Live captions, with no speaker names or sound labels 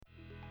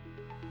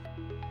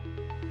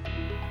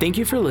Thank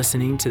you for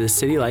listening to the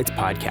City Lights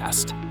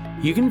podcast.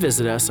 You can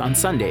visit us on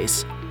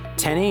Sundays,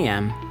 10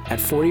 a.m. at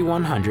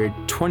 4100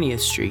 20th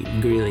Street in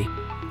Greeley.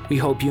 We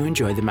hope you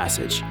enjoy the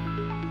message.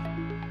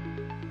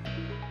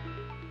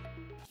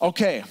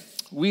 Okay,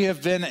 we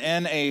have been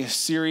in a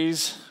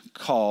series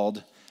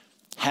called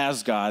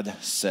Has God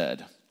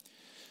Said?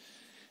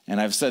 And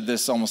I've said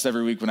this almost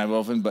every week when I've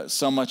opened, but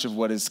so much of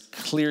what is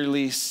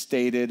clearly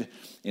stated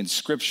in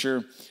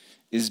Scripture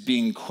is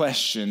being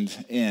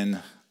questioned in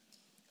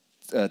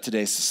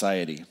today's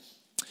society.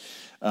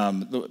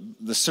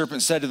 The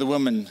serpent said to the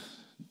woman,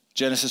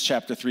 Genesis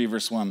chapter 3,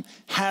 verse 1,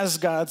 has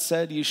God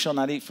said you shall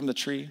not eat from the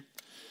tree?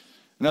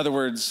 In other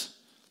words,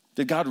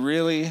 did God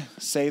really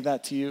say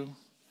that to you?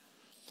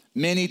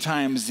 Many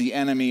times the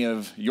enemy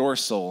of your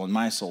soul and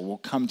my soul will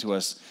come to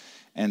us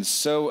and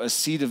sow a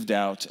seed of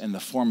doubt in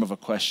the form of a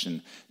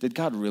question. Did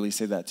God really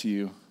say that to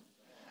you?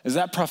 Is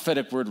that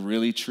prophetic word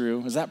really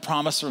true? Is that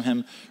promise from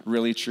him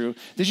really true?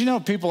 Did you know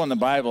people in the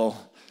Bible,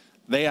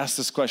 they asked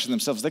this question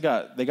themselves. They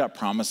got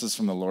promises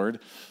from the Lord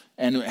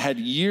and had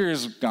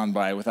years gone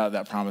by without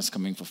that promise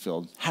coming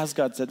fulfilled. Has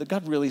God said? Did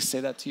God really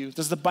say that to you?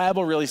 Does the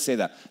Bible really say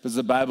that? Does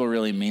the Bible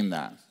really mean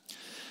that?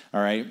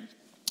 All right.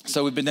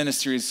 So we've been in a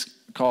series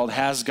called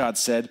Has God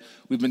Said?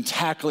 We've been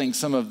tackling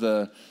some of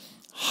the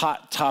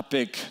hot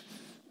topic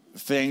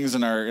things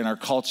in our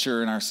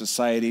culture, in our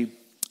society.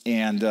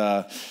 And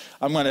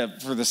I'm going to,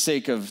 for the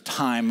sake of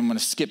time, I'm going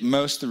to skip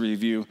most of the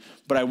review,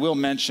 but I will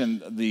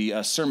mention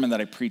the sermon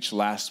that I preached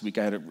last week.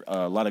 I had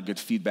a lot of good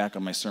feedback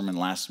on my sermon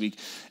last week.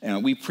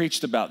 And we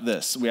preached about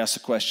this. We asked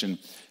the question,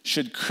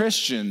 should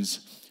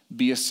Christians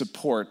be a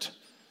support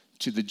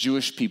to the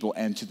Jewish people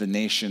and to the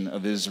nation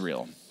of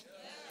Israel?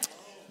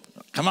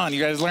 Come on,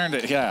 you guys learned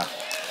it. Yeah.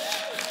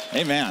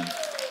 Amen.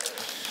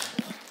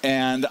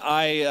 And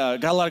I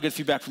got a lot of good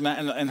feedback from that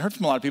and heard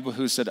from a lot of people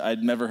who said,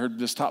 I'd never heard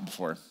this taught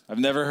before. I've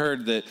never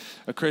heard that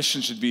a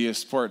Christian should be a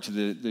support to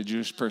the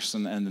Jewish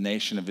person and the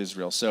nation of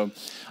Israel. So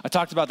I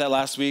talked about that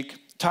last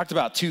week. Talked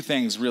about two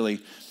things, really,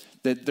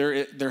 that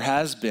there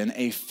has been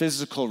a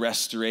physical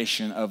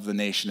restoration of the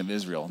nation of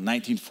Israel. In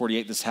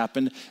 1948, this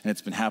happened, and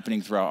it's been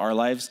happening throughout our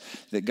lives,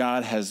 that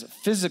God has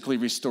physically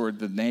restored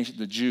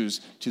the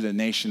Jews to the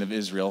nation of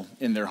Israel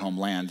in their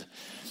homeland.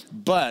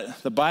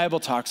 But the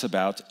Bible talks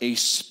about a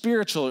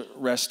spiritual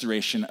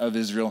restoration of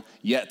Israel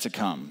yet to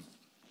come.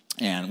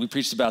 And we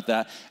preached about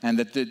that, and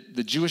that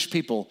the Jewish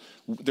people,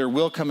 there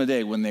will come a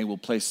day when they will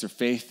place their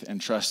faith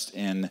and trust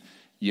in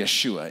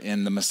Yeshua,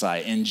 in the Messiah,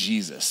 in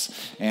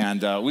Jesus.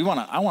 And I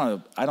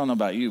don't know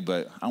about you,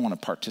 but I want to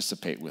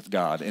participate with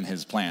God in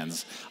his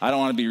plans. I don't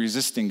want to be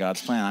resisting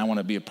God's plan. I want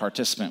to be a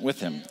participant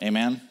with him.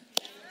 Amen?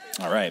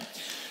 All right.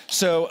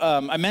 So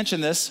I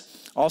mentioned this.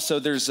 Also,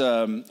 there's,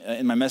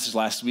 in my message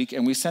last week,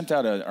 and we sent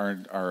out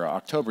our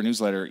October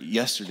newsletter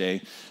yesterday,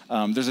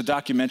 there's a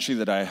documentary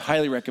that I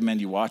highly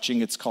recommend you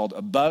watching. It's called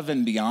Above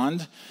and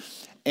Beyond,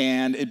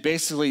 and it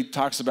basically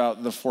talks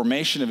about the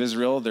formation of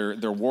Israel,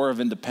 their war of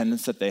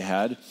independence that they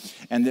had,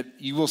 and that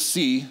you will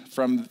see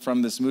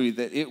from this movie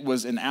that it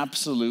was an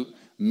absolute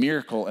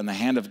miracle in the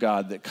hand of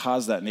God that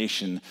caused that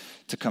nation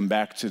to come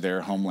back to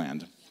their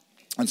homeland.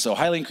 And so,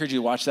 highly encourage you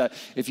to watch that.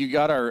 If you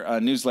got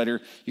our newsletter,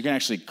 you can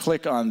actually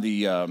click on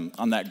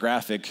that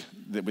graphic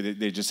that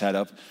they just had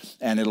up,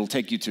 and it'll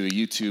take you to a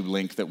YouTube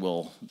link that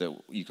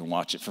you can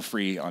watch it for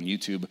free on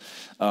YouTube.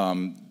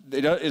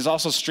 It is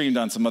also streamed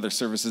on some other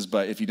services,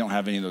 but if you don't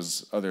have any of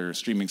those other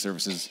streaming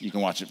services, you can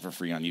watch it for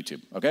free on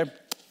YouTube. Okay,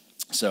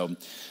 so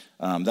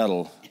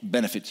that'll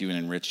benefit you and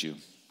enrich you.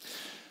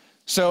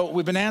 So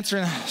we've been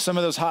answering some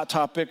of those hot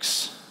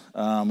topics.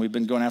 We've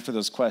been going after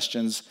those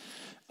questions.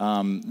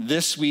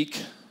 This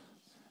week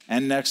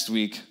and next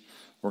week,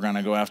 we're going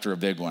to go after a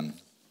big one.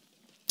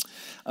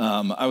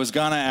 I was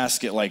going to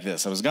ask it like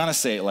this. I was going to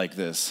say it like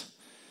this.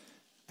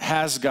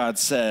 Has God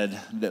said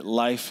that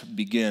life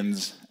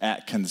begins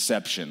at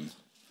conception?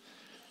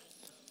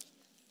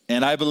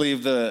 And I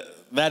believe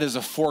that is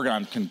a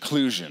foregone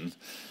conclusion.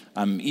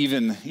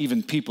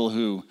 Even people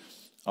who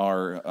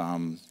are,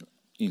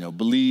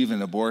 believe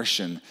in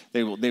abortion,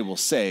 they will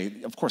say,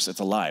 of course,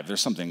 it's alive.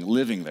 There's something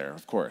living there,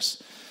 of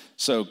course.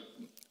 So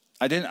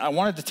I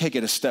wanted to take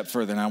it a step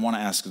further, and I want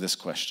to ask this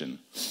question.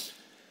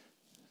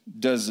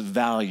 Does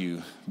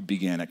value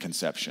begin at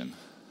conception?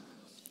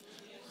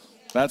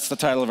 That's the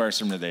title of our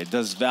sermon today.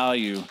 Does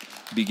value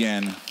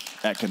begin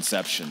at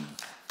conception?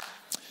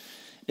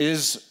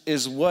 Is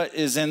what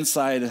is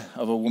inside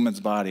of a woman's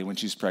body when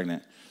she's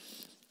pregnant,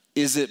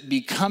 is it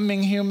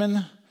becoming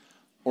human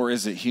or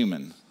is it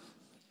human?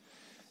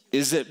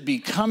 Is it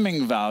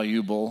becoming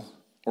valuable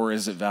or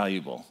is it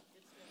valuable?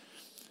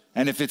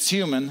 And if it's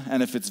human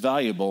and if it's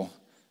valuable,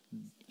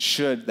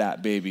 should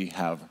that baby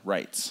have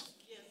rights?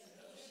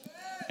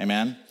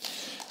 Amen?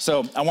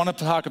 So I want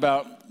to talk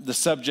about the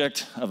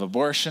subject of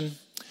abortion.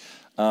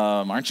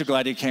 Aren't you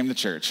glad you came to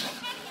church?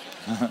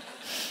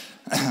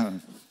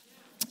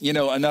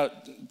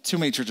 Too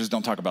many churches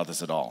don't talk about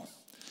this at all.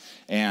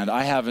 And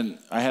I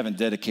haven't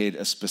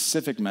dedicated a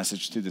specific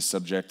message to this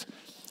subject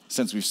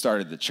since we've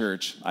started the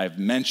church. I've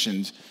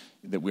mentioned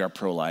that we are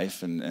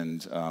pro-life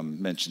and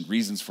mentioned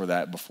reasons for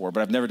that before,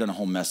 but I've never done a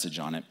whole message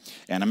on it.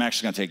 And I'm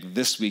actually going to take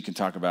this week and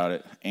talk about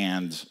it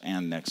and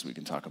next week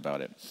and talk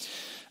about it.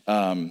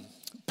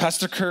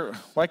 Pastor Kurt,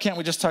 why can't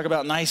we just talk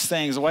about nice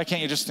things? Why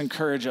can't you just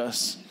encourage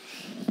us?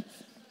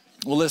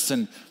 Well,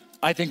 listen,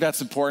 I think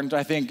that's important.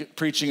 I think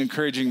preaching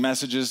encouraging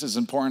messages is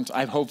important.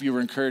 I hope you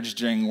were encouraged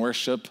during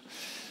worship.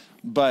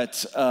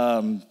 But,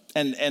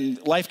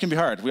 and life can be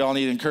hard. We all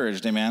need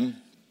encouraged, amen?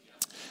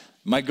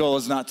 My goal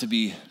is not to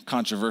be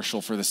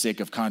controversial for the sake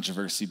of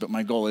controversy, but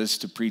my goal is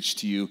to preach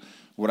to you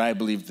what I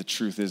believe the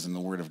truth is in the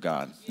Word of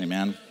God,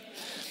 amen?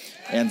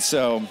 And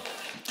so,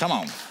 come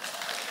on.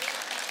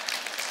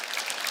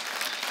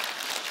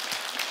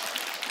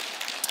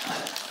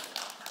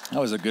 That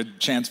was a good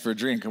chance for a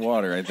drink of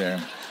water right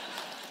there.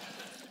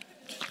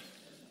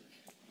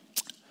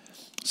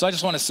 So I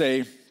just want to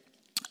say,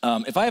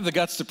 if I have the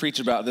guts to preach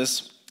about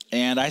this,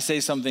 and I say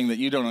something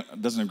that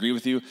doesn't agree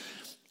with you,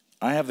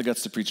 I have the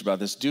guts to preach about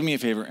this. Do me a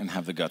favor and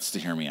have the guts to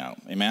hear me out.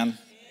 Amen?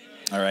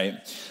 All right.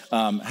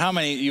 How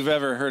many you've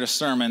ever heard a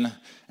sermon,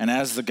 and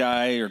as the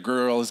guy or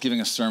girl is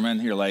giving a sermon,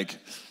 you're like,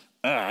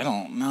 I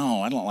don't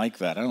know. I don't like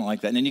that. I don't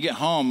like that. And then you get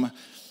home,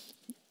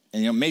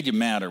 and it made you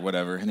mad or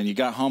whatever, and then you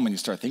got home and you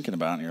start thinking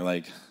about it, and you're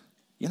like,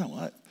 you know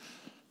what?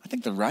 I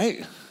think they're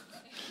right.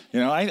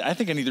 I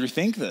think I need to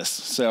rethink this.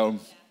 So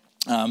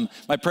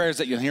my prayer is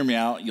that you'll hear me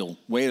out. You'll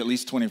wait at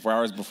least 24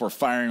 hours before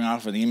firing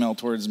off an email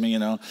towards me,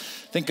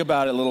 Think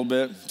about it a little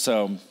bit.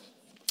 So,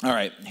 all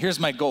right, here's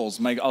my goals.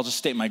 I'll just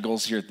state my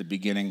goals here at the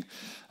beginning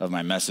of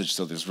my message,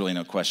 so there's really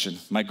no question.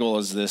 My goal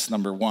is this.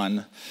 Number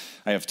one,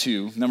 I have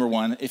two. Number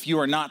one, if you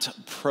are not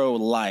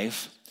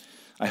pro-life,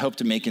 I hope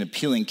to make an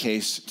appealing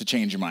case to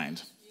change your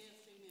mind,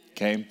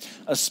 okay?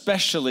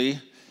 Especially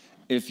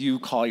if you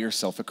call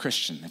yourself a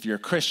Christian. If you're a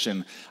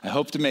Christian, I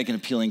hope to make an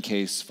appealing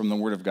case from the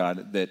Word of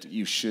God that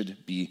you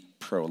should be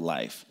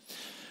pro-life.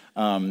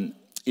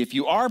 If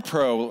you are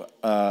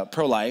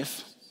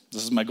pro-life,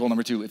 this is my goal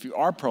number two. If you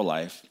are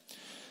pro-life,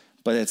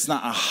 but it's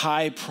not a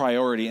high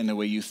priority in the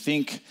way you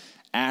think,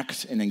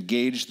 act, and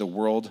engage the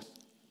world,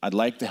 I'd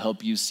like to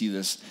help you see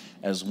this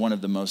as one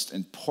of the most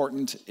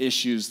important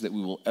issues that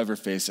we will ever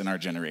face in our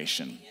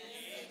generation.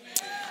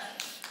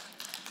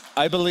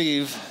 I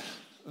believe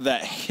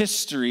that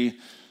history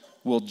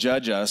will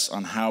judge us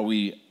on how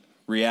we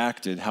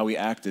acted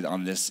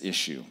on this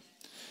issue.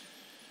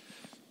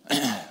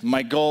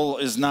 My goal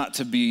is not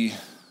to be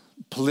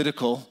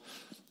political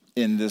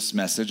in this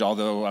message,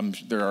 although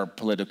there are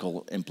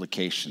political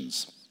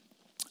implications.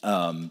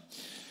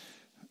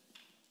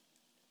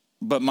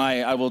 But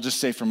I will just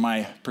say from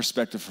my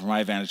perspective, from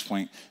my vantage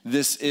point,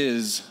 this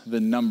is the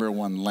number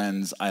one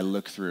lens I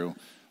look through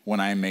when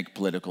I make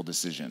political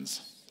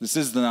decisions. This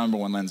is the number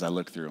one lens I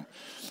look through.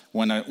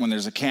 When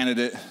there's a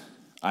candidate,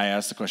 I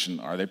ask the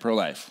question, are they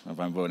pro-life, if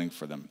I'm voting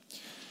for them?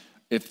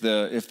 If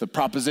the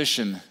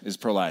proposition is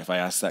pro-life, I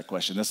ask that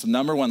question. That's the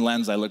number one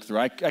lens I look through.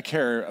 I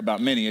care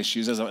about many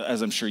issues,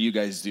 as I'm sure you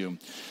guys do.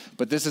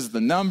 But this is the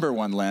number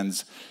one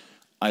lens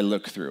I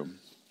look through.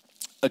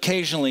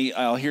 Occasionally,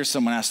 I'll hear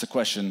someone ask the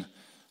question,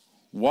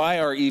 why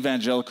are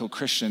evangelical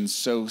Christians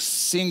so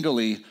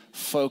singly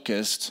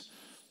focused,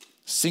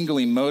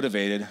 singly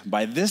motivated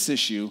by this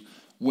issue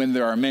when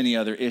there are many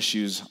other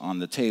issues on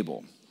the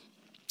table?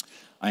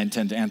 I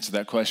intend to answer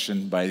that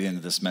question by the end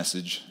of this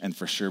message, and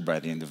for sure by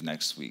the end of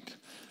next week.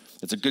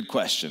 It's a good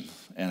question,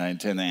 and I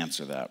intend to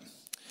answer that.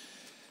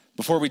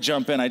 Before we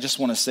jump in, I just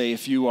want to say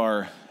if you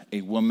are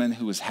a woman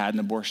who has had an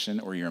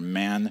abortion, or you're a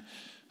man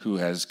who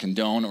has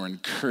condoned or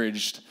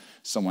encouraged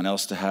someone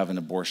else to have an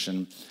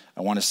abortion,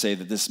 I want to say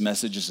that this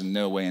message is in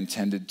no way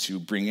intended to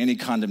bring any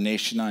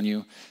condemnation on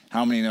you.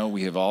 How many know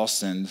we have all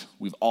sinned?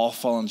 We've all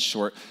fallen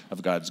short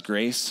of God's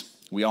grace.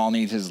 We all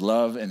need his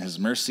love and his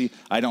mercy.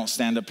 I don't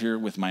stand up here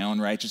with my own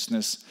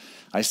righteousness.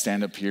 I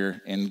stand up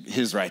here in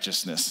his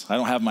righteousness. I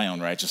don't have my own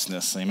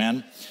righteousness,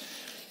 amen?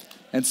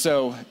 And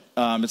so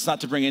it's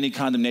not to bring any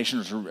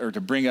condemnation or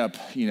to bring up,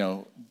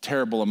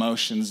 terrible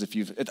emotions.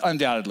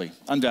 Undoubtedly,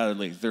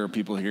 there are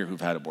people here who've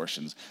had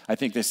abortions. I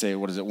think they say,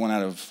 1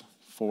 out of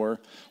 4?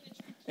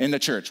 In the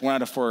church, 1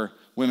 out of 4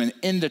 women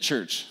in the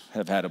church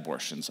have had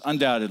abortions.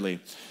 Undoubtedly,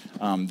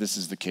 this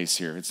is the case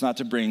here. It's not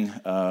to bring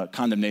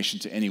condemnation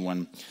to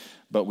anyone,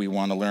 but we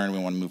want to learn, we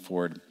want to move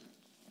forward.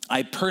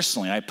 I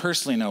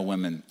personally know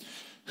women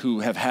who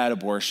have had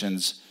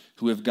abortions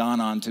who have gone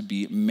on to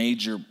be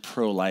major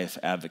pro-life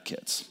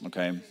advocates,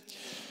 okay?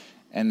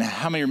 And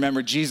how many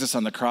remember Jesus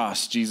on the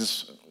cross?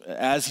 Jesus,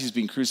 as he's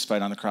being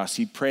crucified on the cross,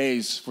 he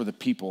prays for the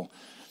people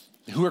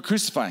who are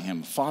crucifying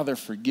him. Father,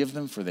 forgive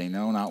them, for they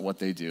know not what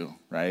they do,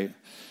 right?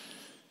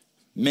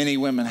 Many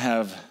women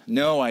have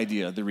no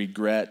idea the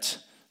regret,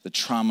 the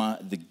trauma,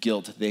 the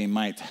guilt they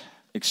might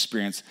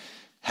experience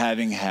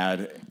having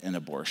had an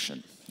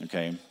abortion,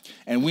 okay?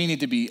 And we need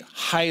to be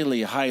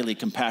highly, highly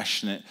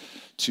compassionate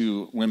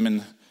to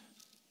women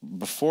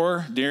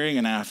before, during,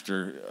 and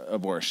after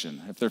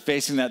abortion. If they're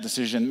facing that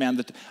decision,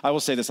 man, I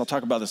will say this, I'll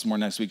talk about this more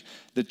next week.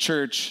 The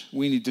church,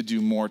 we need to do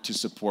more to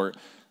support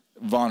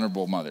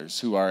vulnerable mothers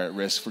who are at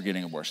risk for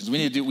getting abortions. We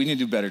need to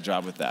do a better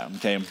job with that,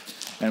 okay?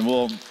 And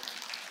we'll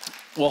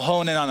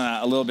hone in on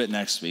that a little bit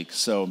next week.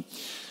 So,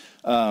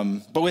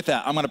 but with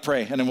that, I'm going to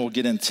pray, and then we'll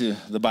get into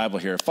the Bible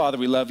here. Father,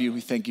 we love you.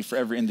 We thank you for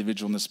every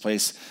individual in this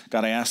place.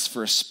 God, I ask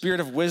for a spirit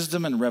of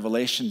wisdom and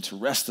revelation to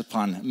rest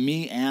upon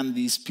me and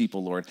these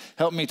people, Lord.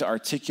 Help me to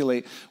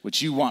articulate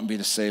what you want me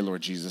to say,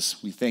 Lord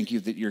Jesus. We thank you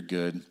that you're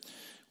good.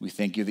 We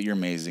thank you that you're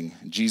amazing.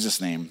 In Jesus'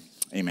 name,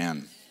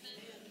 amen.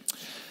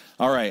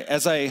 All right,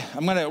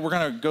 we're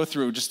gonna go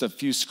through just a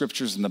few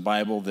scriptures in the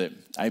Bible that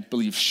I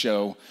believe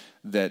show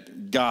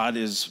that God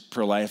is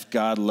pro-life,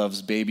 God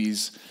loves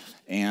babies,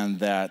 and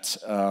that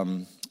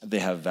they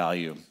have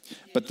value.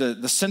 But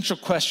the central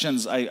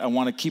questions I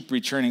want to keep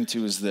returning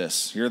to is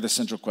this. Here are the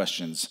central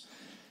questions.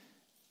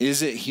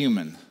 Is it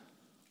human?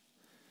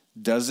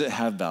 Does it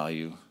have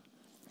value?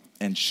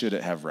 And should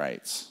it have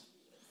rights?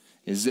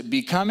 Is it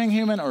becoming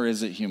human or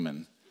is it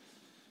human?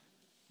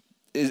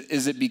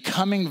 Is it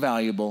becoming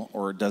valuable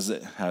or does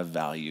it have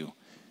value?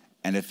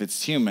 And if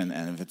it's human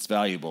and if it's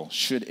valuable,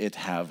 should it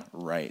have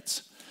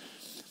rights?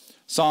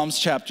 Psalms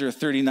chapter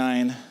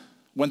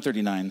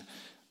 139,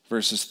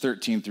 verses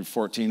 13 through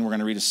 14. We're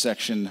going to read a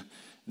section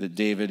that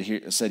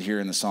David said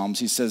here in the Psalms.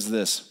 He says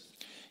this,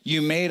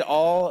 "You made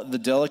all the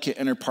delicate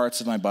inner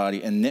parts of my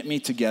body and knit me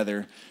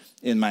together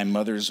in my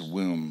mother's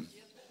womb.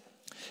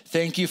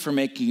 Thank you for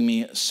making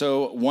me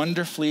so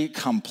wonderfully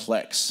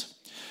complex.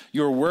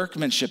 Your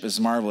workmanship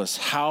is marvelous.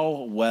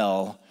 How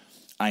well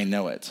I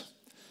know it."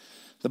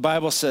 The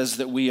Bible says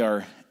that we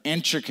are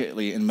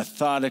intricately and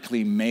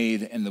methodically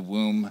made in the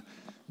womb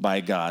by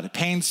God,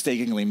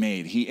 painstakingly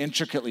made. He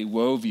intricately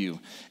wove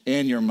you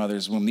in your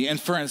mother's womb. The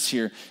inference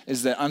here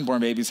is that unborn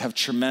babies have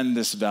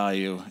tremendous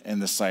value in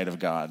the sight of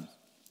God.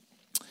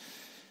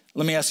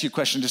 Let me ask you a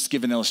question, just to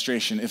give an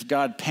illustration. If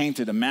God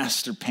painted a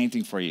master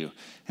painting for you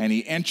and he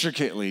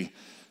intricately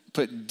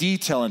put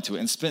detail into it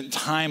and spent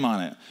time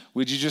on it,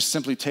 would you just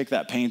simply take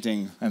that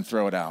painting and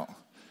throw it out?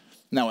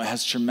 No, it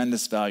has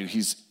tremendous value.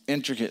 He's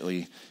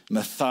intricately,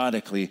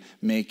 methodically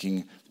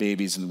making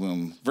babies in the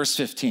womb. Verse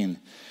 15,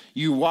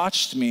 "You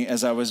watched me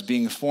as I was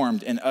being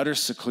formed in utter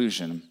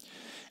seclusion,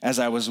 as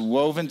I was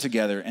woven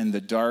together in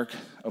the dark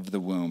of the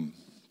womb."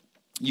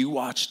 You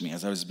watched me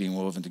as I was being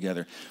woven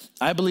together.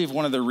 I believe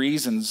one of the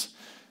reasons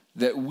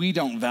that we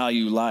don't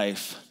value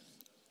life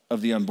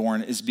of the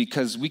unborn is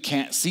because we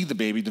can't see the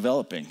baby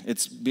developing.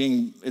 It's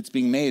being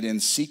made in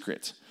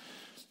secret,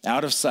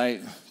 out of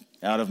sight,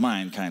 out of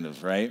mind, kind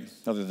of, right?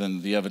 Other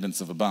than the evidence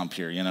of a bump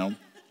here, you know?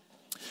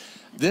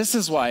 This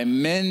is why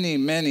many,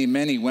 many,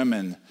 many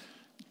women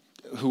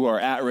who are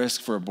at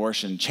risk for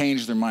abortion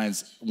change their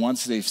minds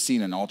once they've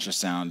seen an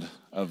ultrasound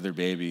of their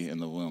baby in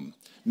the womb.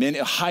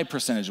 A high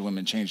percentage of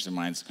women change their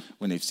minds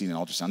when they've seen an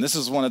ultrasound. This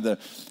is one of the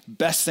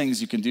best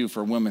things you can do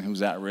for a woman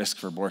who's at risk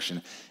for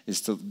abortion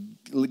is to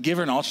give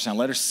her an ultrasound.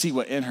 Let her see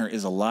what in her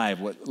is alive.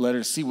 Let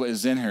her see what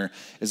is in her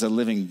is a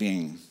living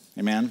being.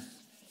 Amen?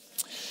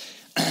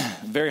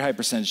 Very high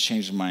percentage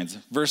change their minds.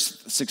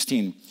 Verse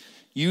 16,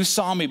 "You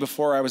saw me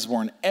before I was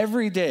born.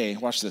 Every day,"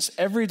 watch this,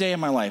 "every day of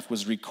my life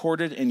was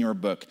recorded in your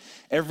book.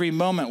 Every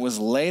moment was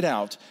laid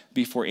out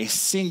before a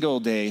single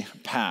day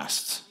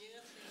passed."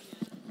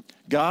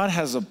 God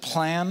has a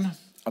plan,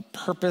 a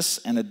purpose,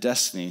 and a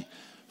destiny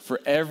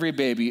for every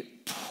baby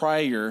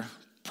prior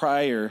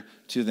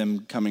to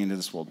them coming into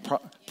this world.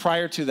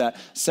 Prior to that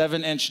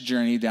 7-inch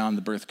journey down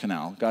the birth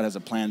canal, God has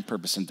a plan,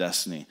 purpose, and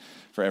destiny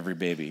for every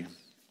baby.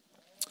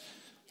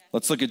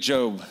 Let's look at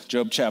Job.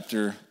 Job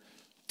chapter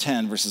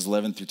 10, verses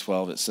 11 through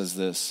 12. It says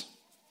this,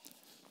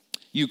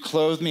 "You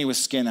clothed me with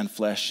skin and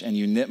flesh, and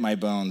you knit my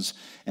bones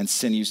and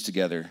sinews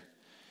together.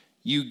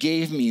 You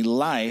gave me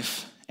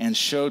life and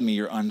showed me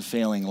your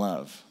unfailing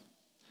love.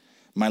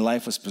 My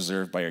life was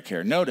preserved by your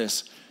care."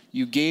 Notice,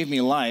 you gave me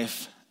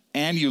life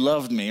and you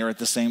loved me, or at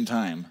the same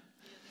time.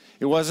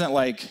 It wasn't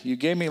like you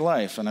gave me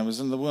life and I was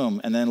in the womb,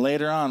 and then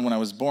later on when I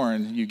was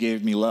born, you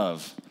gave me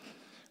love,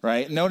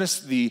 right?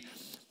 Notice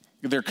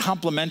they're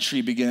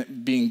complementary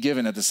being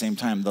given at the same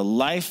time. The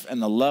life and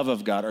the love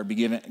of God are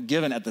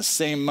given at the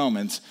same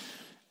moment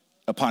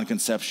upon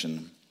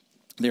conception.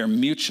 They are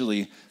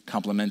mutually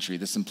complementary.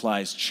 This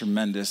implies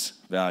tremendous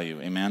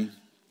value. Amen?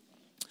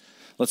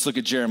 Let's look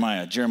at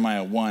Jeremiah.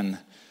 Jeremiah 1,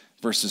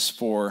 verses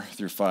 4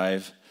 through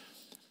 5.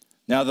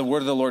 "Now the word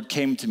of the Lord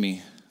came to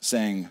me,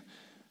 saying,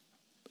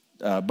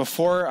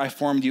 before I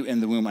formed you in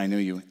the womb, I knew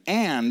you.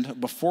 And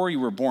before you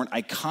were born,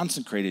 I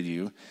consecrated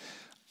you.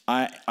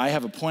 I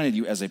have appointed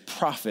you as a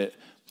prophet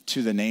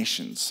to the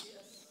nations."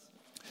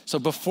 So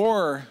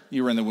before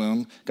you were in the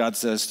womb, God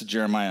says to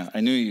Jeremiah,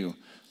 "I knew you.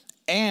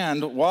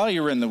 And while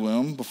you were in the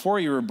womb, before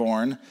you were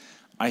born,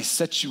 I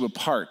set you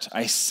apart.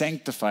 I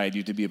sanctified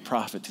you to be a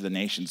prophet to the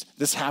nations."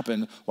 This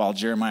happened while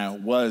Jeremiah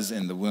was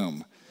in the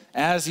womb.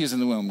 As he was in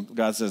the womb,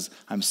 God says,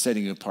 "I'm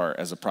setting you apart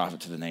as a prophet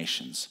to the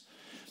nations."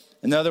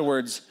 In other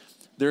words,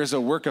 there is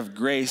a work of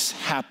grace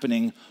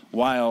happening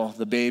while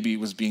the baby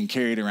was being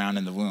carried around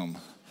in the womb.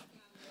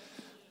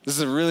 This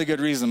is a really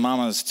good reason,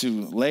 mamas,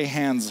 to lay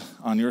hands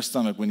on your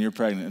stomach when you're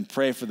pregnant and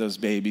pray for those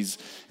babies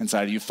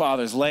inside of you.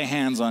 Fathers, lay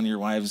hands on your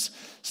wives'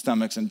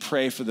 stomachs and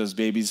pray for those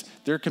babies.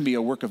 There can be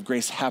a work of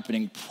grace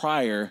happening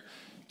prior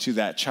to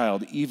that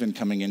child even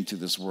coming into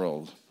this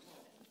world.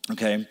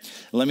 Okay,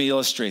 let me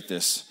illustrate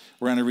this.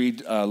 We're going to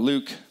read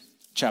Luke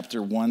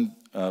chapter 1,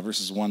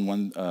 verses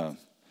 1.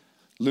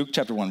 Luke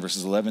chapter 1,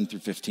 verses 11 through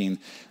 15.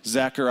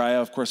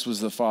 Zechariah, of course, was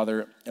the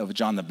father of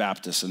John the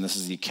Baptist, and this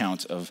is the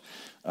account of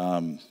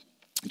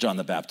John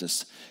the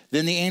Baptist.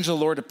 Then the angel of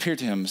the Lord appeared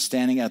to him,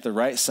 standing at the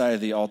right side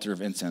of the altar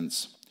of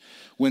incense.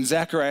 When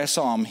Zechariah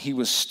saw him, he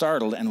was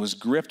startled and was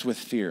gripped with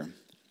fear.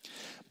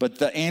 But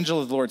the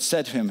angel of the Lord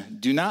said to him,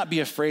 "Do not be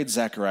afraid,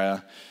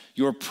 Zechariah.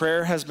 Your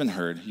prayer has been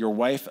heard. Your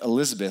wife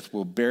Elizabeth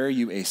will bear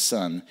you a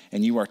son,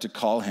 and you are to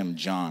call him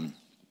John.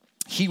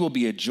 He will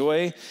be a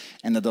joy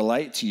and a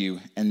delight to you,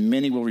 and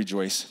many will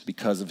rejoice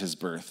because of his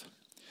birth.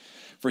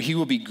 For he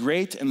will be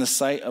great in the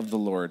sight of the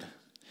Lord.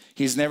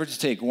 He is never to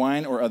take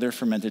wine or other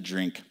fermented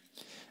drink."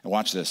 And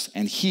watch this.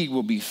 "And he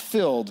will be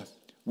filled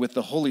with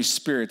the Holy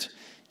Spirit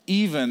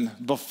even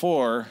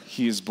before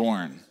he is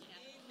born."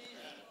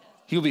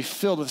 He will be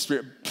filled with the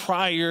Spirit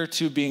prior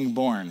to being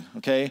born,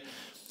 okay?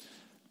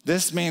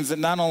 This means that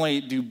not only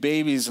do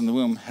babies in the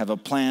womb have a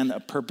plan, a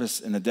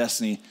purpose, and a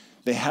destiny,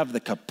 they have the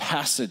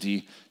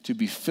capacity to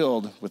be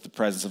filled with the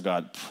presence of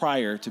God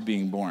prior to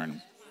being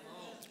born.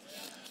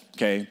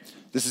 Okay,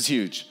 this is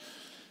huge.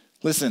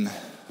 Listen,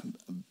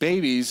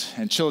 babies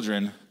and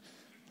children,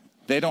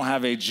 they don't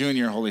have a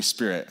junior Holy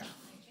Spirit.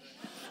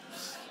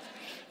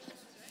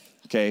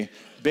 Okay,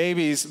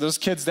 babies, those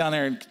kids down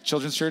there in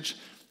children's church,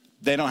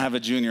 they don't have a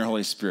junior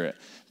Holy Spirit.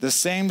 The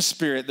same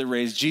Spirit that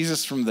raised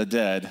Jesus from the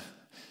dead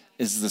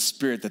is the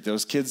Spirit that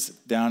those kids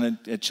down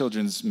at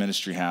children's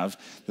ministry have,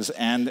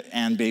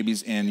 and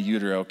babies in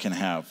utero can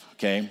have,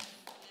 okay?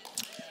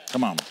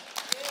 Come on.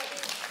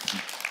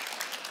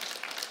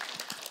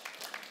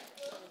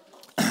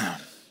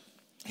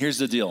 Here's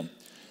the deal.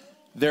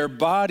 Their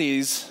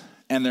bodies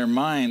and their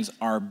minds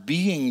are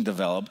being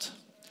developed,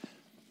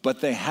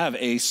 but they have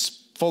a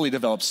fully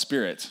developed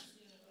spirit,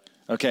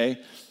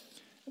 okay?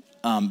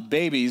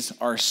 Babies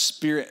are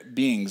spirit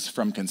beings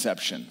from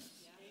conception.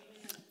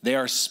 They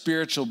are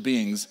spiritual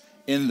beings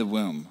in the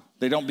womb.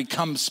 They don't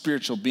become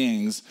spiritual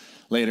beings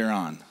later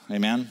on.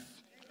 Amen?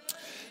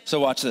 So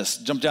watch this.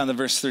 Jump down to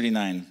verse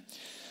 39.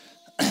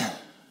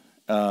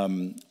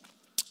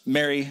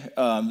 Mary,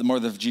 the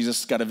mother of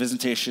Jesus, got a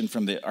visitation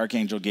from the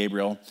archangel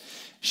Gabriel.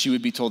 She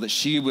would be told that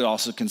she would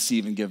also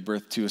conceive and give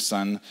birth to a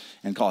son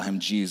and call him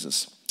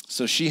Jesus.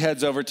 So she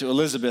heads over to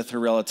Elizabeth, her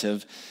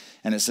relative,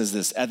 and it says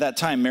this: "At that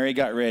time, Mary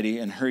got ready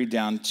and hurried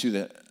down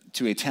to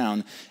a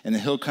town in the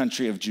hill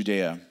country of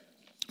Judea,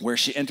 where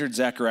she entered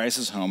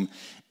Zacharias' home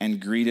and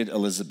greeted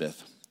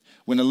Elizabeth.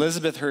 When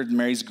Elizabeth heard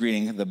Mary's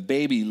greeting, the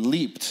baby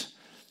leaped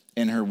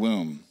in her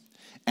womb,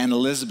 and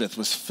Elizabeth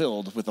was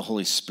filled with the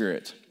Holy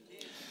Spirit.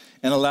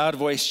 In a loud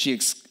voice, she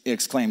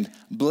exclaimed,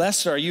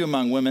 'Blessed are you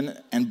among women,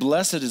 and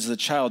blessed is the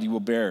child you will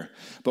bear.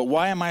 But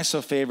why am I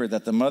so favored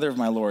that the mother of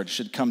my Lord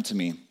should come to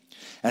me?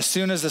 As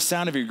soon as the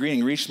sound of your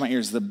greeting reached my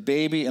ears, the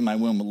baby in my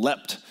womb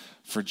leapt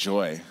for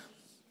joy.'"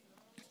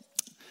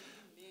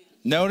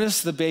 Notice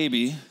the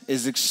baby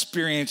is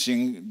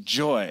experiencing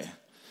joy.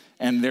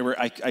 And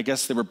I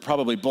guess they were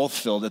probably both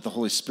filled at the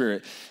Holy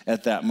Spirit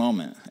at that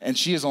moment. And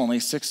she is only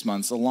 6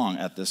 months along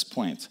at this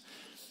point.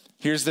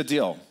 Here's the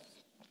deal.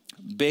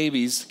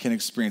 Babies can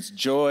experience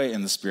joy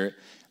in the spirit,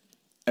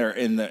 or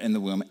in the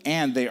womb,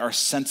 and they are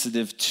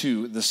sensitive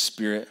to the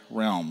spirit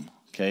realm,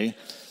 okay?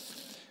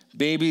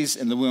 Babies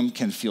in the womb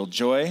can feel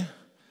joy.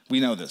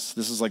 We know this.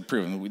 This is like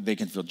proven. They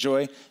can feel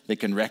joy. They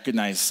can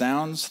recognize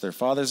sounds, their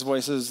father's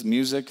voices,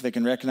 music they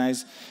can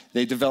recognize.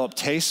 They develop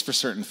taste for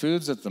certain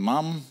foods that the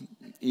mom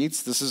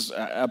eats. This is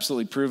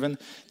absolutely proven.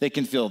 They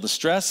can feel the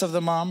stress of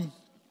the mom.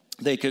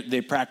 They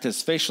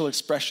practice facial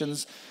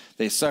expressions.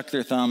 They suck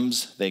their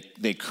thumbs.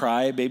 They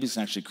cry. Babies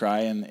can actually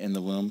cry in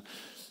the womb.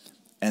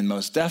 And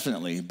most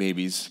definitely,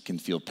 babies can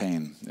feel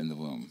pain in the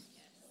womb.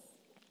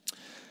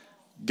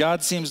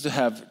 God seems to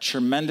have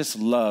tremendous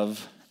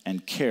love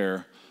and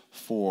care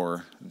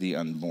for the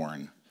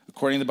unborn.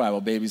 According to the Bible,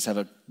 babies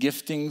have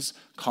giftings,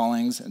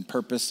 callings, and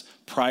purpose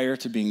prior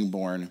to being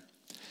born.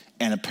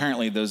 And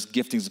apparently those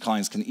giftings and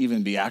callings can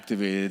even be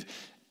activated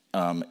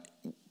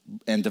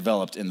and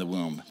developed in the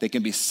womb. They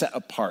can be set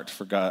apart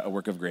for God, a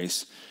work of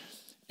grace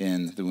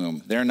in the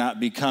womb. They're not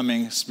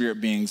becoming spirit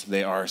beings,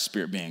 they are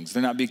spirit beings.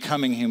 They're not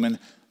becoming human,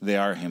 they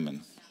are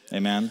human.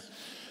 Amen?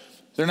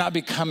 They're not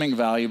becoming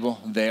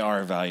valuable, they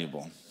are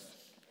valuable.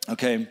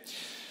 Okay?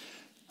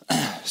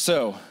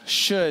 So,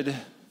 should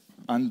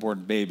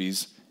unborn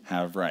babies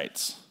have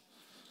rights?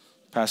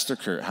 Pastor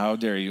Kurt, how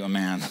dare you, a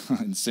man,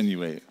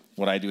 insinuate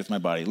what I do with my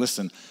body?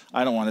 Listen,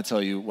 I don't want to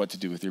tell you what to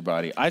do with your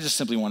body. I just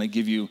simply want to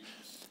give you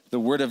the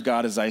word of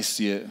God as I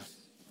see it,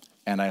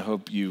 and I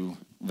hope you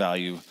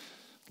value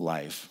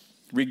life.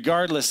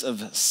 Regardless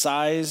of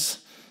size,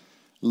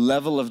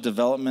 level of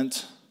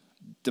development,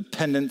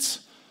 dependence,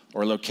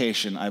 or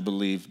location, I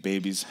believe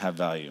babies have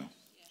value.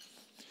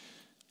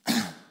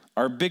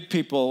 Are big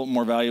people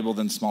more valuable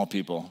than small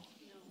people?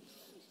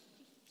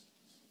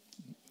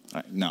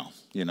 No.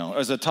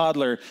 As a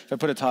toddler, if I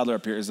put a toddler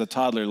up here, is a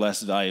toddler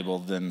less valuable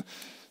than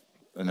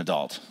an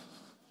adult?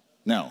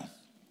 No.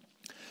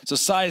 So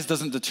size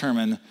doesn't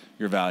determine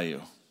your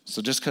value.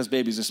 So just because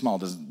babies are small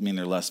doesn't mean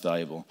they're less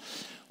valuable.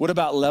 What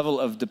about level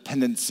of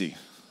dependency?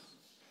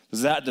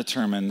 Does that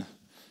determine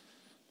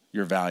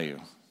your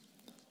value?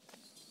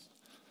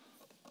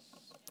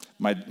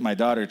 My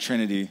daughter,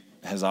 Trinity,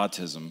 has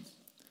autism.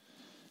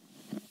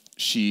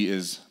 She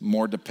is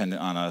more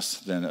dependent on us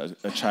than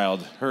a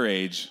child her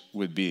age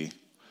would be.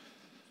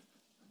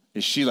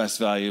 Is she less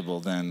valuable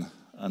than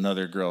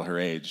another girl her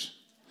age?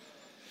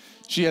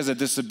 She has a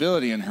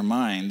disability in her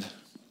mind,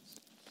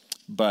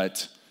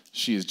 but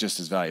she is just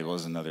as valuable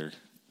as another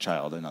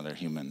child, another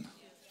human.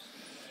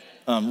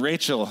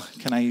 Rachel,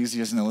 can I use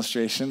you as an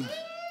illustration?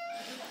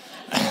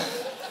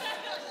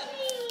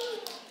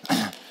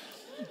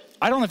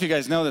 I don't know if you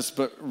guys know this,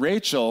 but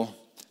Rachel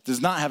does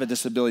not have a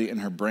disability in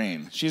her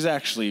brain. She's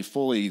actually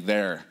fully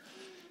there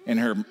in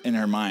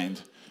her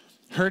mind.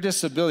 Her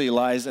disability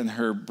lies in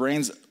her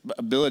brain's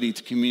ability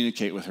to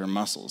communicate with her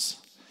muscles.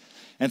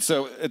 And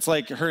so it's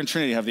like her and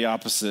Trinity have the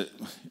opposite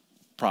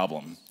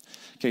problem.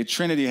 Okay,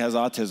 Trinity has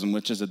autism,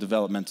 which is a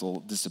developmental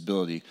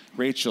disability.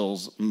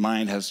 Rachel's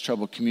mind has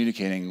trouble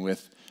communicating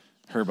with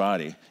her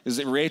body.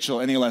 Is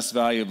Rachel any less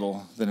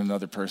valuable than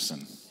another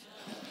person?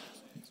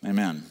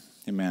 Amen.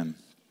 Amen.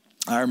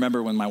 I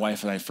remember when my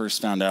wife and I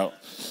first found out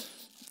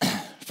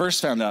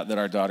that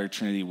our daughter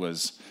Trinity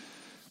was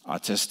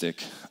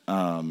autistic.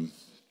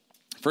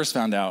 First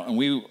found out, and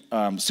we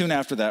soon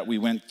after that we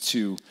went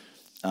to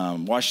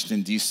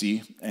Washington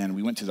D.C. and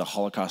we went to the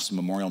Holocaust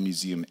Memorial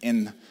Museum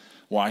in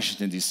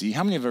Washington D.C.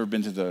 How many have ever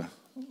been to the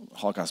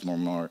Holocaust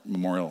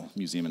Memorial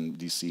Museum in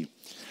D.C.?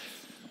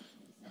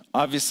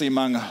 Obviously,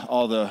 among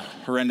all the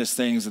horrendous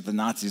things that the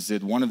Nazis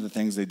did, one of the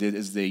things they did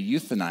is they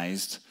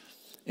euthanized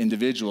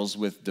individuals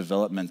with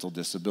developmental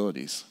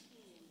disabilities.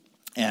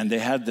 And they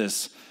had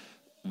this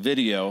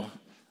video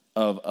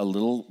of a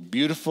little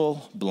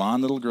beautiful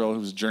blonde little girl who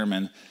was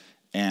German,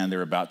 and they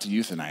were about to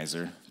euthanize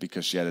her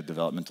because she had a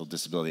developmental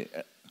disability.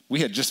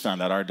 We had just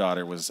found out our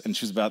daughter was, and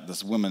she was about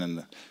this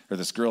woman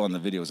this girl in the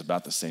video was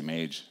about the same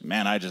age.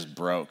 Man, I just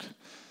broke.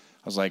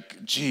 I was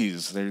like,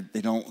 geez, they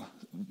don't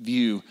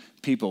view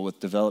people with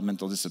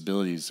developmental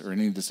disabilities or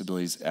any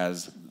disabilities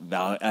as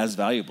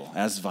valuable,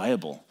 as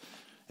viable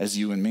as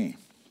you and me.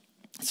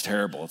 It's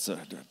terrible. It's a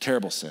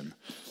terrible sin.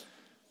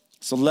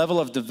 So level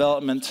of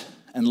development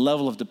and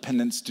level of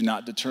dependence do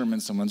not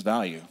determine someone's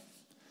value.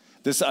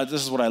 This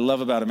is what I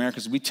love about America,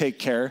 is we take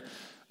care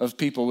of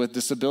people with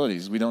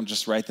disabilities. We don't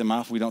just write them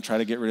off. We don't try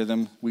to get rid of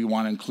them. We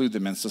want to include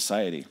them in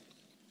society.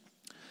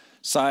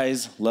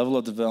 Size, level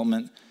of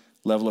development,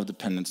 level of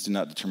dependence do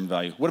not determine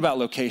value. What about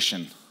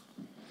location?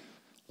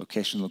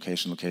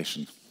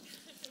 Location.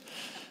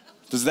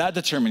 Does that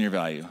determine your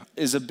value?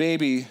 Is a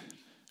baby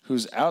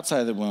who's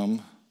outside the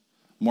womb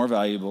more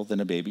valuable than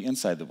a baby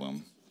inside the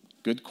womb?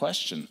 Good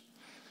question.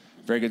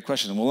 Very good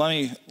question. Well,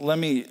 let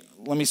me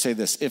say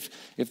this.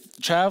 If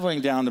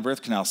traveling down the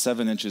birth canal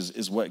 7 inches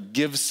is what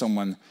gives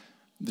someone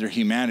their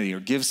humanity or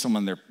gives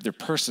someone their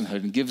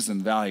personhood and gives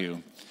them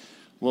value,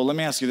 well, let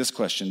me ask you this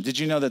question. Did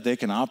you know that they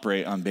can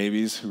operate on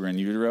babies who are in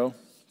utero?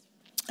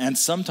 And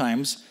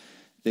sometimes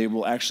they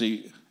will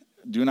actually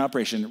do an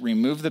operation,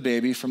 remove the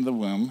baby from the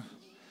womb,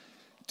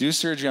 do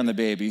surgery on the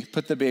baby,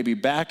 put the baby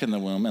back in the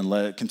womb, and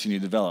let it continue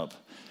to develop.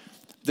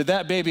 Did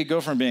that baby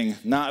go from being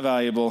not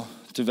valuable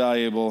to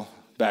valuable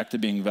back to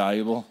being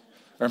valuable?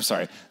 Or I'm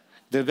sorry,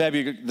 did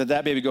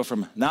that baby go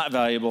from not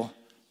valuable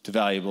to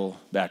valuable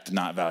back to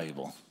not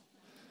valuable?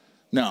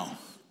 No,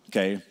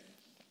 okay.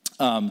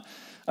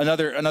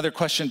 Another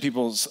question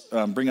people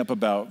bring up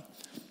about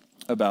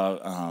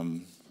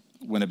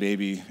when a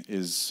baby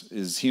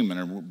is human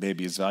or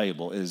baby is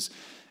valuable is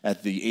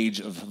at the age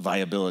of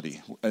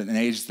viability, an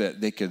age that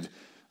they could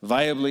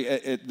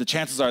viably, the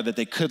chances are that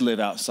they could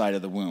live outside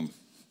of the womb.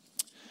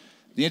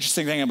 The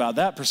interesting thing about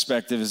that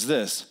perspective is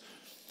this.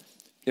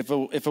 If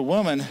a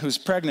woman who's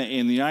pregnant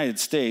in the United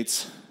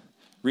States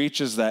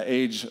reaches that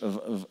age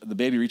the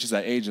baby reaches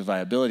that age of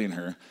viability in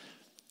her,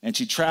 and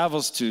she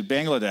travels to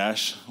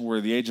Bangladesh where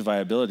the age of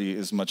viability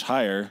is much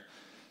higher,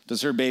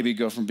 does her baby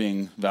go from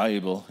being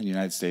valuable in the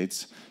United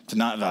States to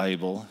not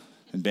valuable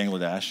in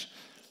Bangladesh,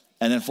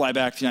 and then fly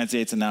back to the United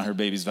States and now her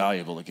baby's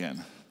valuable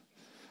again?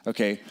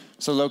 Okay,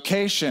 so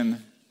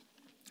location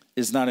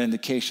is not an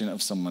indication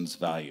of someone's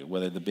value,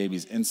 whether the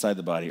baby's inside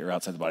the body or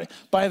outside the body.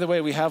 By the way,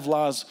 we have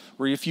laws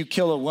where if you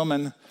kill a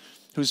woman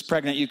who's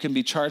pregnant, you can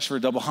be charged for a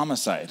double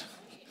homicide.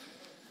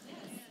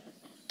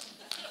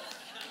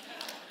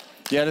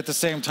 Yet at the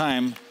same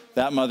time,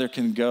 that mother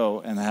can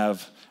go and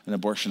have an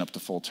abortion up to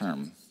full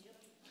term.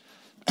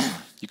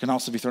 You can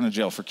also be thrown in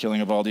jail for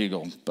killing a bald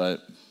eagle,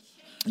 but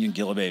you can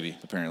kill a baby,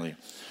 apparently.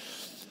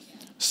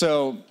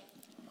 So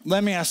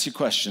let me ask you a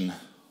question.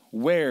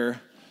 Where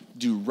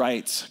do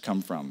rights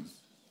come from?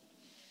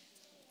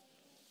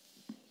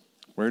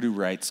 Where do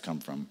rights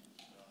come from?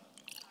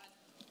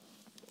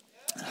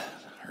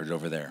 Heard it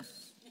over there.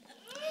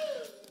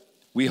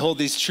 We hold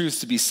these truths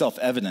to be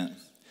self-evident,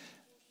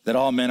 that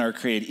all men are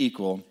created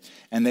equal,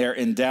 and they are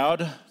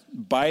endowed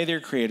by their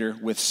Creator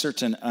with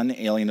certain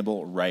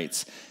unalienable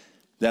rights,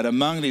 that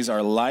among these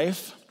are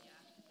life,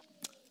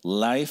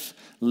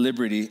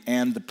 liberty,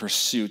 and the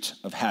pursuit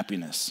of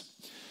happiness.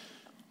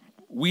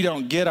 We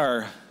don't get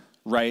our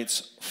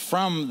rights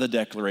from the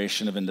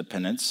Declaration of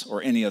Independence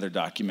or any other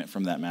document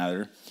from that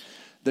matter.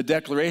 The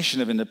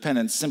Declaration of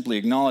Independence simply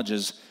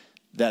acknowledges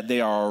that they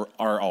are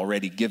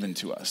already given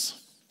to us.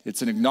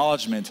 It's an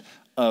acknowledgement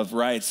of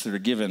rights that are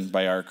given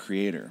by our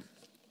Creator.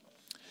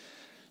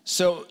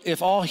 So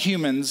if all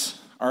humans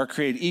are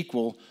created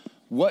equal,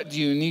 what do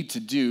you need to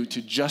do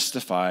to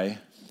justify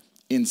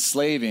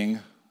enslaving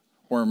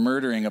or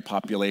murdering a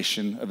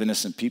population of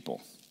innocent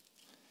people?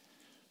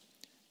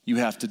 You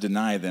have to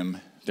deny them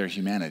their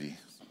humanity.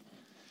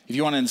 If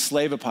you want to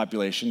enslave a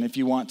population, if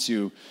you want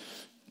to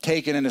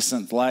take an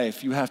innocent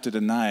life, you have to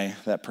deny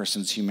that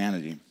person's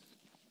humanity.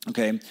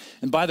 Okay?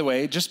 And by the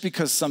way, just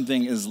because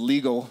something is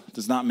legal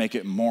does not make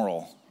it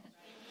moral.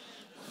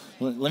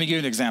 Let me give you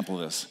an example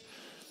of this.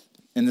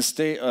 In the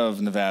state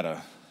of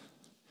Nevada,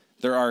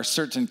 there are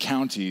certain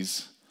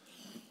counties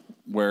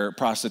where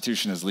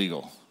prostitution is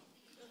legal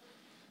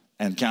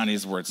and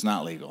counties where it's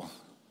not legal.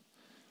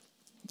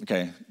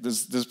 Okay,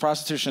 does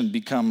prostitution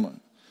become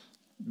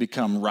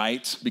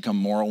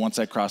moral once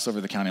I cross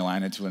over the county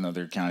line into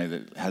another county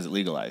that has it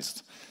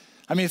legalized?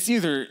 I mean, it's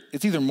either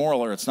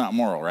moral or it's not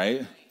moral,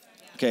 right?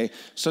 Okay,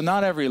 so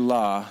not every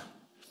laws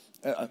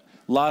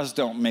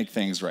don't make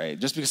things right.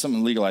 Just because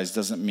something legalized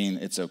doesn't mean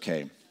it's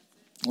okay.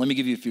 Let me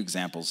give you a few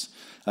examples.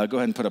 Go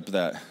ahead and put up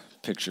that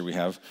picture we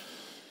have.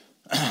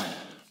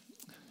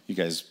 You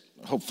guys,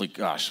 hopefully,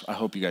 gosh, I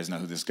hope you guys know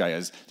who this guy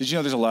is. Did you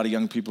know there's a lot of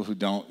young people who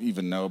don't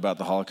even know about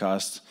the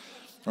Holocaust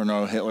or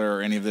know Hitler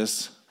or any of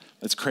this?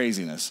 It's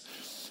craziness.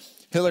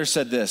 Hitler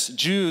said this: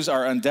 Jews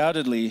are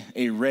undoubtedly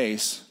a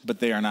race, but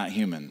they are not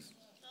human.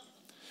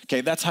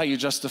 Okay, that's how you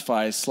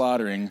justify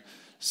slaughtering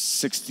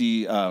 6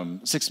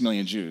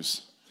 million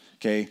Jews.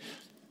 Okay,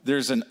 there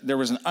was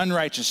an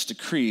unrighteous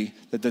decree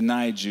that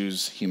denied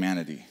Jews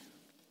humanity.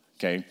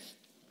 Okay,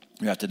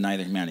 you have to deny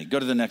their humanity. Go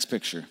to the next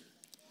picture.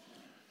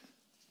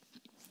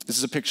 This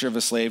is a picture of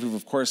a slave who,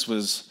 of course,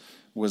 was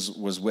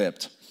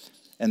whipped.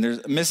 And there's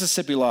a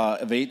Mississippi law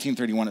of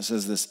 1831. It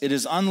says this: it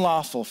is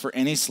unlawful for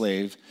any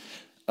slave,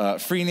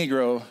 free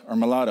Negro or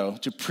mulatto,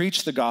 to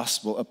preach the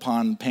gospel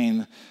upon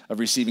pain of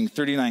receiving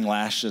 39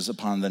 lashes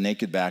upon the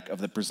naked back of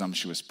the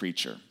presumptuous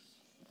preacher.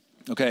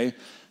 Okay,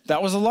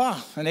 that was a law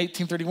in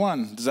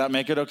 1831. Does that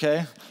make it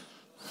okay?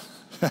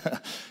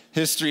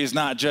 History is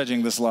not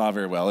judging this law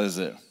very well, is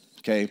it?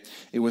 Okay,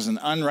 it was an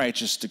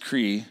unrighteous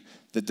decree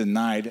that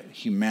denied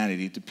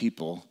humanity to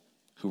people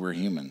who were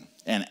human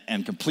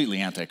and completely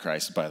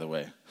antichrist, by the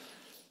way.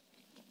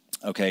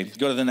 Okay,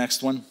 go to the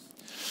next one.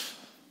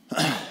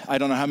 I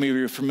don't know how many of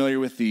you are familiar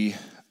with the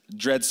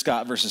Dred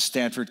Scott versus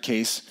Stanford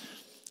case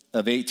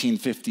of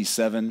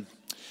 1857.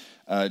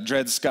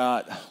 Dred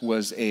Scott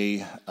was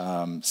a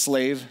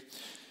slave,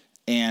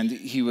 and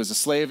he was a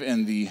slave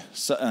in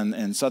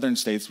southern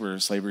states where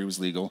slavery was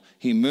legal.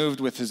 He moved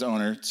with his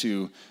owner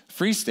to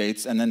free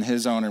states, and then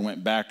his owner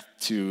went back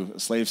to a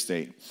slave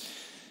state.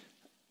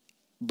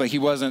 But he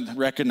wasn't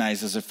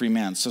recognized as a free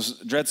man. So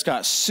Dred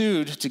Scott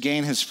sued to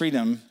gain his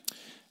freedom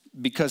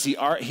because he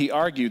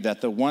argued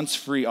that the once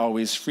free,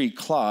 always free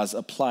clause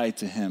applied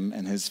to him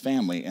and his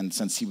family. And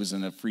since he was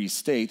in a free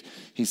state,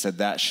 he said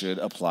that should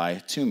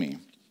apply to me.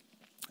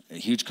 A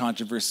huge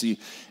controversy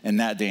in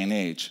that day and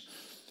age.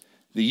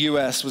 The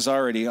U.S. was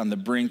already on the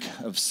brink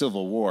of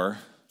civil war.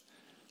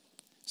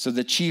 So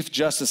the Chief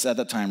Justice at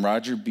the time,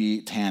 Roger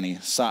B. Taney,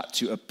 sought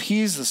to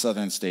appease the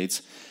southern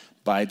states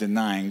by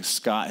denying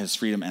Scott his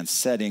freedom and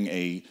setting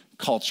a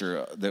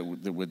culture that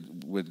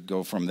would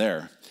go from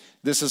there.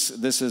 This is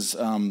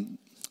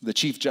the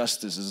Chief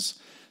Justice's.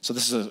 So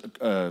this is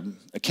a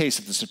case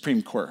that the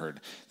Supreme Court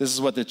heard. This is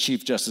what the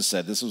Chief Justice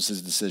said. This was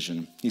his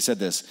decision. He said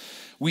this: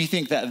 we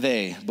think that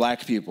they,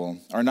 black people,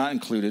 are not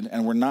included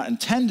and were not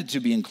intended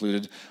to be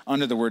included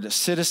under the word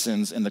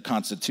citizens in the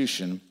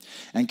Constitution,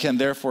 and can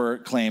therefore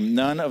claim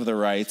none of the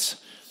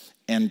rights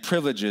and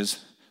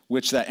privileges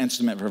which that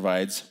instrument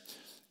provides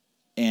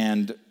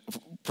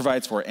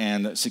for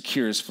and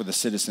secures for the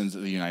citizens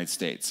of the United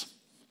States.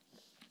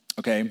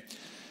 Okay?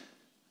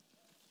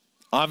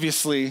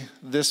 Obviously,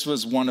 this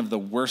was one of the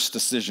worst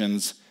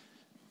decisions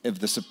of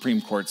the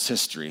Supreme Court's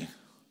history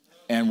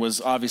and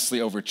was obviously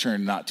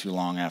overturned not too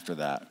long after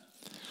that.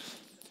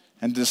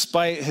 And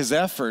despite his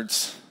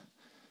efforts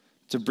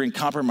to bring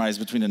compromise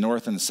between the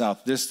North and the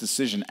South, this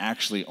decision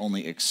actually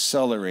only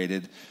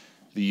accelerated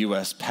the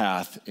U.S.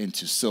 path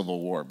into civil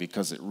war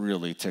because it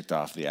really ticked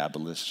off the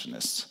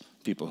abolitionists,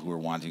 people who were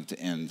wanting to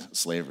end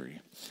slavery.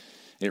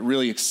 It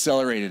really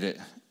accelerated it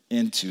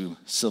into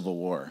civil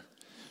war.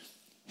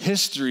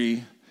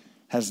 History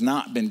has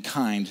not been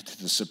kind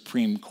to the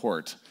Supreme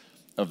Court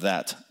of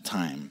that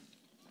time.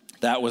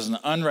 That was an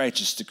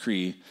unrighteous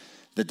decree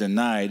that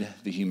denied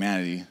the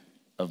humanity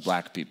of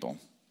black people.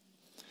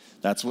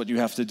 That's what you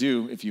have to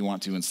do if you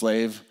want to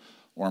enslave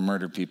or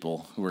murder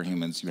people who are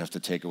humans. You have to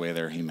take away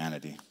their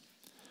humanity.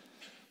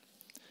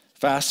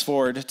 Fast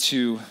forward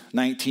to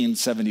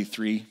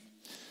 1973.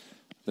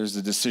 There's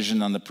a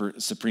decision on the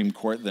Supreme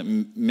Court that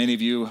many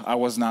of you, I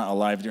was not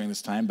alive during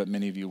this time, but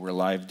many of you were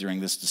alive during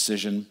this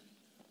decision.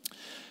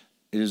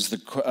 It is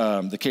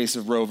the case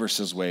of Roe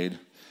versus Wade.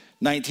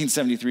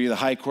 1973, the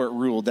High Court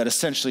ruled that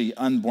essentially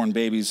unborn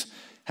babies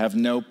have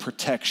no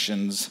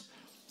protections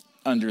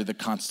under the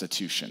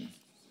Constitution.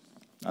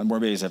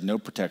 Unborn babies have no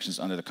protections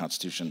under the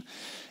Constitution.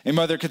 A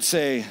mother could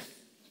say,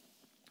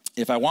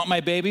 if I want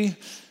my baby,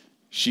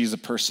 she's a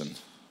person.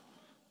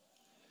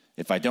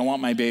 If I don't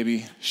want my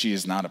baby, she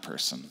is not a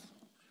person.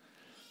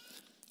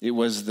 It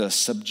was the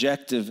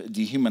subjective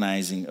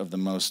dehumanizing of the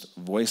most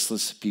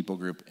voiceless people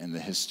group in the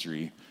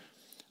history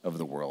of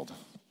the world.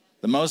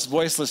 The most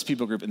voiceless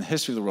people group in the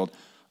history of the world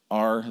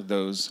are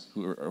those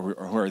who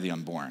are the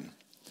unborn,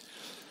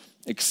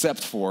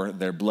 except for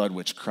their blood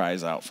which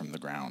cries out from the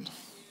ground.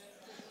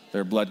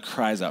 Their blood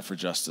cries out for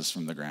justice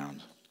from the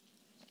ground.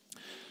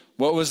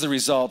 What was the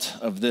result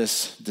of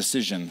this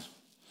decision,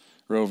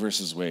 Roe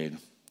versus Wade?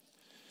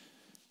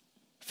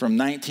 From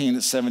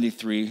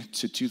 1973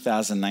 to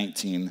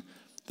 2019,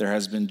 there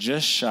has been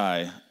just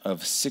shy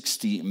of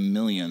 60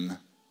 million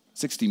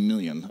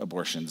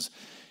abortions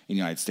in the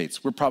United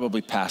States. We're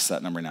probably past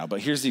that number now,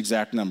 but here's the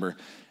exact number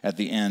at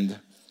the end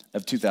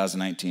of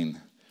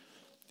 2019.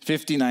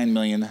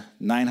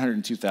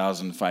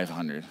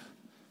 59,902,500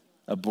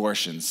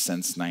 abortions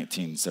since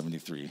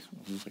 1973.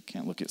 I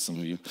can't look at some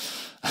of you.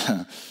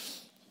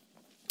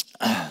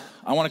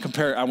 I want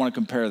to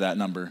compare that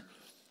number.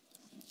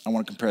 I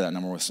want to compare that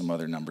number with some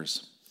other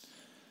numbers.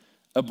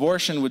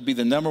 Abortion would be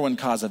the number one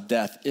cause of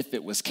death if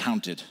it was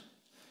counted.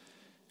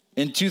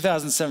 In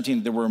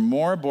 2017, there were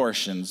more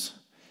abortions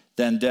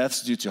than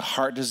deaths due to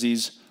heart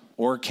disease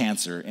or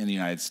cancer in the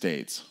United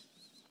States.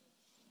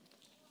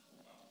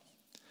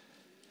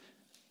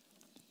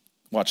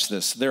 Watch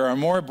this. There are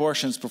more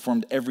abortions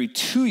performed every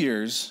 2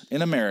 years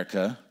in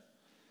America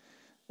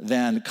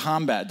than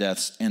combat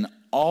deaths in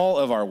all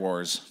of our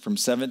wars from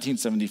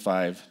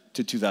 1775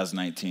 to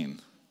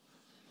 2019.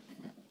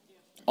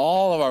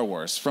 All of our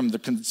wars, from the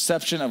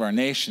conception of our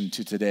nation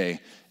to today,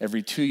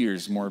 every 2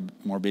 years more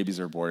babies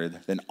are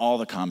aborted than all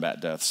the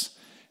combat deaths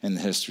in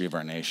the history of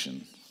our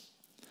nation.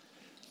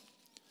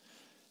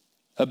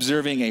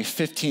 Observing a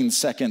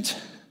 15-second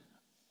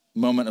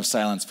moment of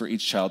silence for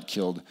each child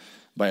killed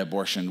by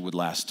abortion would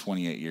last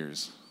 28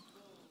 years.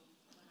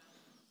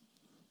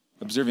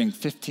 Observing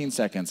 15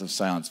 seconds of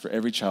silence for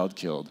every child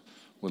killed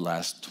would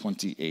last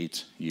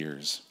 28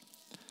 years.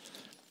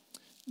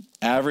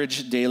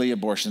 Average daily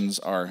abortions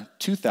are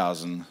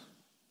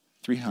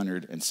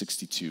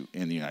 2,362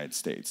 in the United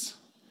States.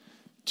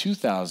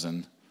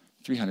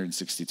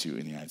 2,362 in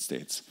the United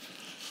States.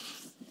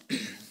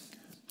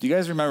 Do you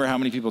guys remember how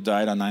many people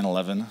died on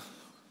 9/11?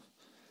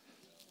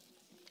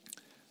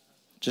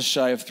 Just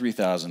shy of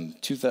 3,000,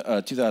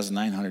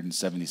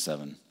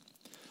 2,977.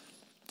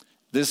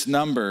 This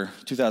number,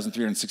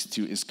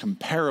 2,362, is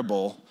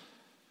comparable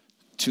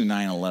to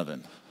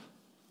 9/11.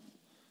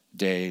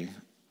 Day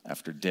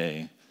after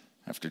day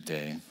after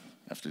day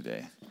after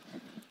day.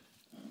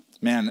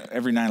 Man,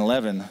 every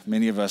 9/11,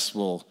 many of us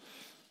will,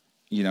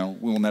 we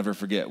will never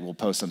forget. We'll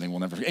post something, we'll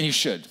never forget. And you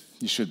should,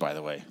 by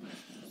the way.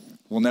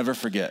 We'll never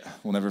forget.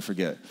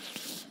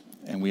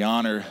 And we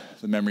honor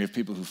the memory of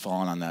people who've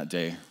fallen on that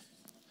day.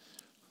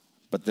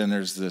 But then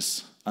there's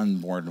this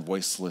unborn,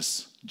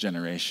 voiceless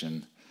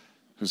generation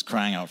who's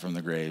crying out from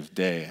the grave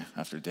day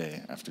after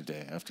day after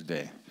day after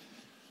day.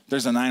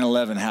 There's a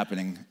 9/11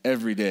 happening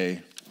every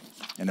day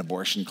in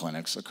abortion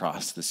clinics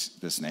across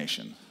this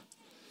nation.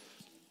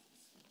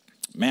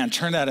 Man,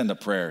 turn that into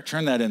prayer.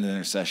 Turn that into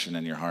intercession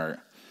in your heart.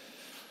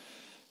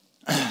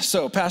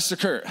 So, Pastor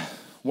Kurt,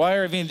 why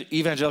are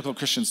evangelical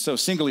Christians so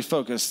singly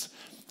focused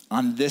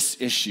on this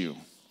issue?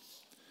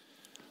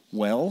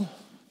 Well,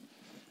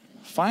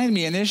 find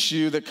me an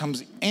issue that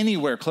comes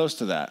anywhere close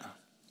to that.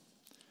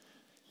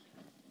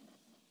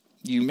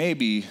 You may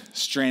be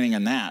straining a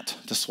gnat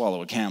to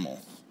swallow a camel.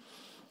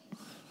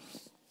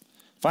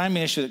 Find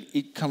me an issue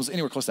that comes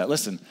anywhere close to that.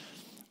 Listen,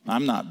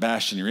 I'm not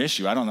bashing your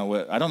issue. I don't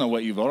know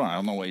what you vote on. I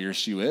don't know what your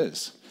issue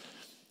is.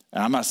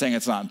 And I'm not saying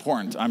it's not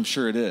important. I'm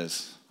sure it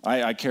is.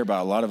 I care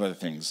about a lot of other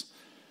things.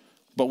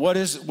 But what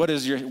is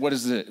your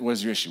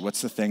issue?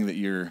 What's the thing that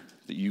you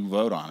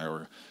vote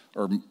on,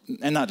 or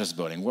and not just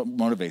voting? What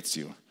motivates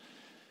you?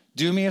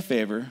 Do me a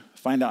favor.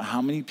 Find out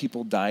how many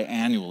people die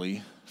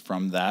annually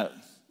from that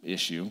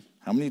issue.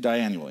 How many die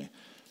annually?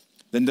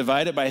 Then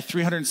divide it by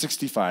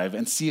 365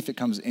 and see if it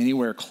comes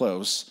anywhere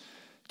close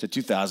to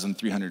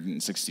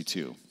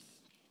 2,362.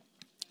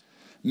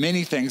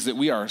 Many things that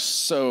we are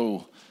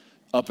so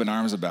up in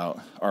arms about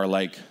are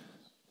like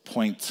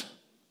point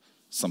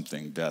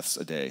something deaths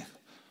a day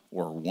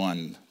or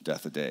 1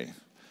 death a day.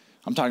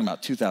 I'm talking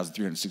about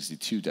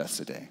 2,362 deaths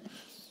a day.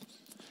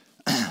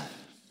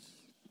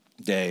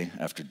 Day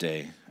after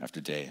day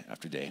after day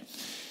after day.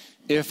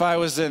 If I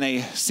was in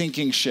a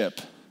sinking ship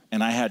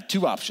and I had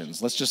 2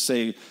 options, let's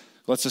assume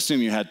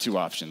you had 2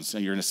 options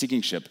and you're in a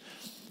sinking ship.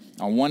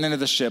 On one end of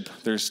the ship,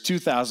 there's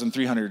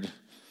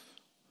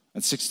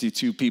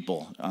 2,362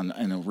 people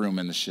in a room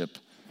in the ship.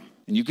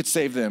 And you could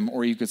save them,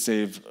 or you could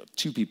save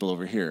 2 people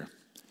over here.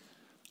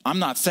 I'm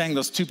not saying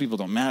those 2 people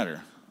don't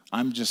matter.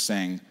 I'm just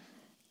saying,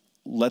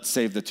 let's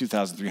save the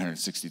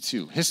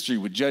 2,362. History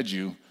would judge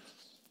you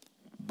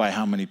by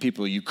how many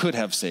people you could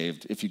have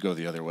saved if you go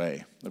the other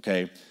way,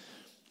 okay?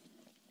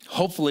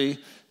 Hopefully,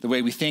 the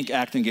way we think,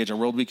 act, engage our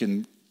world, we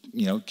can,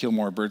 kill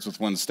more birds with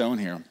one stone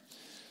here.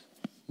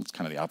 It's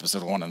kind of the opposite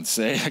of what I wanted to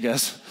say, I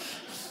guess.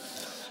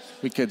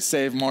 We could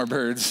save more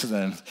birds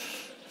than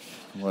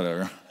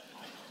whatever.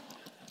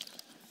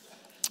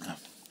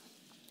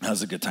 That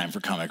was a good time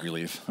for comic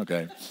relief,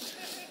 okay?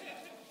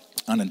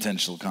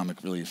 Unintentional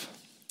comic relief.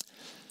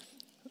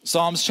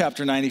 Psalms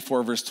chapter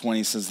 94, verse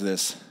 20 says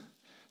this,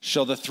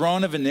 "Shall the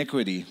throne of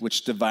iniquity,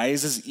 which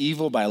devises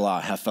evil by law,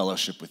 have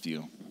fellowship with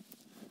you?"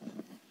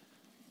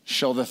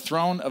 Shall the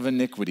throne of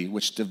iniquity,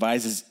 which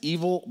devises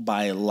evil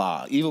by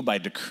law, evil by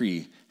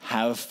decree,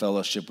 have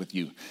fellowship with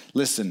you?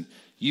 Listen,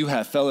 you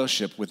have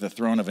fellowship with the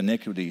throne of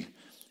iniquity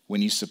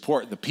when you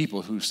support the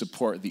people who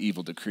support the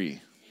evil decree.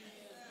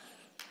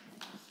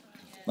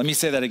 Let me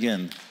say that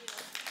again.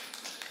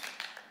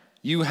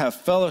 You have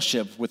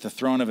fellowship with the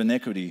throne of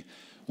iniquity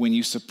when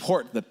you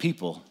support the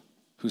people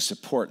who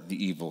support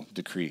the evil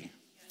decree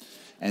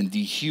and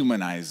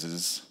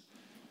dehumanizes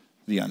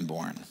the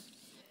unborn.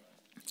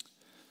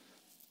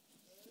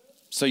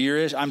 So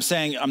I'm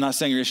not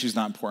saying your issue is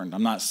not important.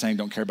 I'm not saying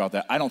don't care about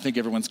that. I don't think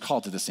everyone's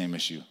called to the same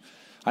issue.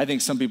 I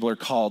think some people are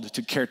called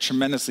to care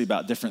tremendously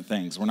about different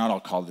things. We're not all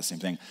called to the same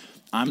thing.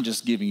 I'm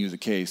just giving you the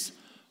case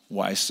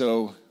why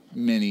so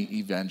many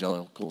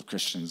evangelical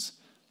Christians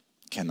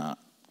cannot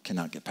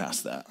get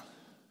past that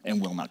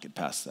and will not get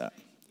past that.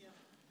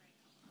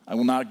 I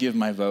will not give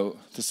my vote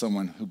to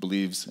someone who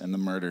believes in the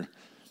murder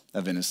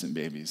of innocent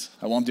babies.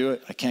 I won't do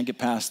it. I can't get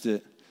past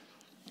it.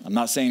 I'm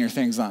not saying your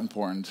thing's not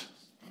important.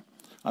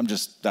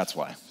 That's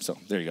why. So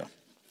there you go.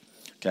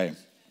 Okay.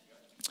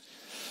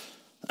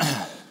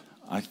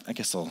 I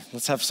guess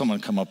let's have someone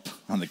come up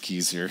on the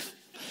keys here.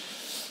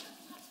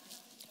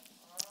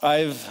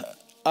 I've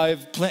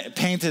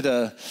painted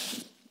a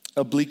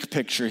bleak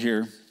picture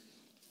here.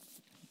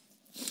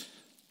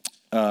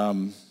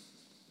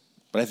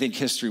 But I think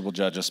history will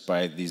judge us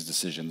by these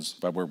decisions,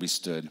 by where we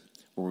stood,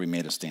 where we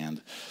made a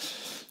stand.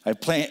 I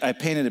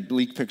painted a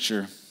bleak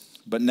picture,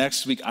 but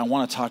next week I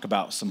want to talk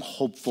about some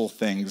hopeful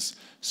things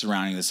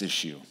surrounding this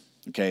issue,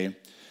 okay?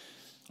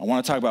 I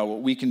want to talk about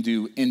what we can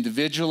do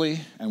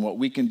individually and what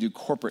we can do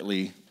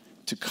corporately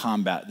to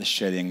combat the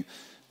shedding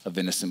of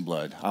innocent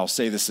blood. I'll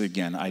say this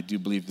again. I do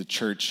believe the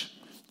church,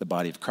 the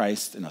body of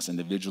Christ, and us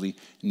individually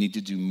need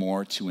to do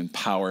more to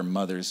empower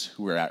mothers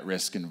who are at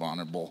risk and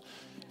vulnerable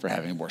for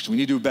having abortion. We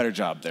need to do a better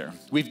job there.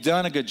 We've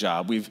done a good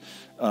job. The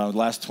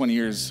last 20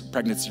 years,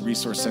 pregnancy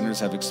resource centers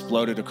have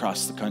exploded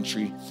across the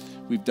country.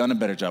 We've done a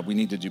better job. We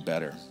need to do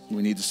better.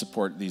 We need to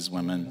support these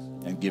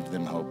women and give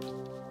them hope.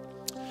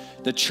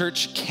 The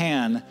church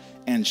can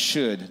and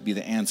should be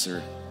the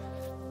answer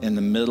in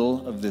the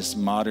middle of this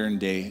modern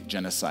day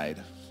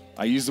genocide.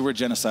 I use the word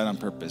genocide on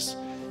purpose.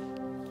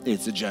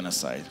 It's a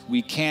genocide.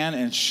 We can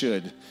and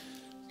should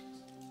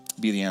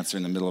be the answer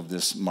in the middle of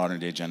this modern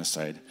day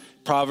genocide.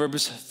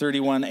 Proverbs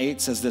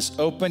 31:8 says this,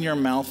 "Open your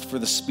mouth for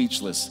the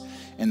speechless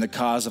and the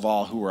cause of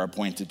all who are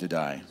appointed to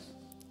die."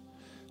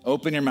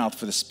 Open your mouth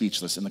for the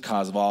speechless and the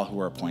cause of all who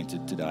are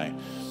appointed to die.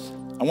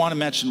 I want to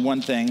mention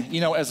one thing.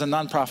 As a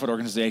nonprofit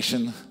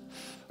organization,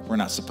 we're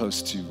not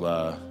supposed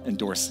to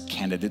endorse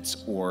candidates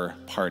or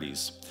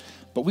parties.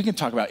 But we can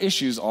talk about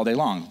issues all day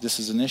long. This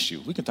is an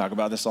issue. We can talk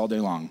about this all day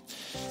long.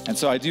 And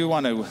so I do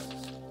want to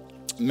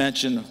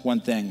mention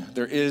one thing.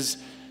 There is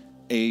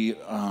a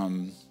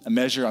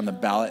measure on the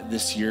ballot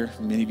this year.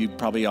 Many of you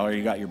probably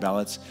already got your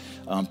ballots.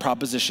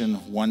 Proposition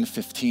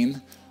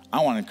 115. I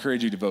want to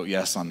encourage you to vote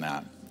yes on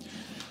that.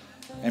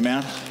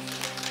 Amen.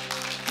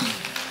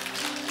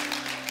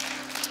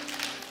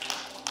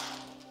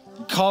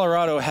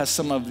 Colorado has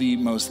some of the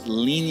most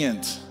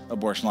lenient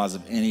abortion laws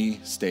of any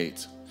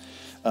state.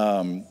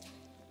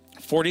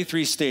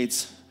 43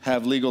 states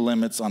have legal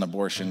limits on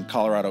abortion.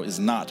 Colorado is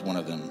not one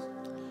of them.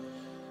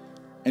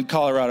 In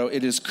Colorado,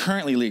 it is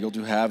currently legal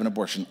to have an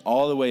abortion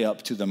all the way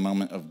up to the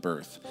moment of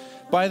birth.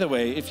 By the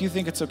way, if you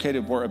think it's okay to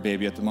abort a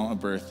baby at the moment of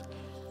birth,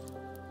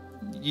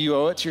 you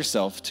owe it to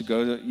yourself to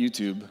go to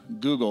YouTube,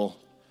 Google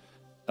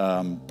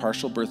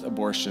partial birth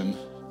abortion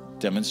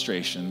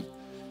demonstration.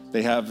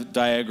 They have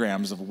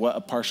diagrams of what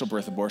a partial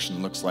birth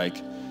abortion looks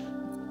like.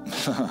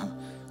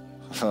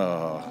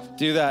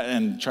 Do that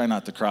and try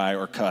not to cry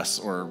or cuss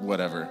or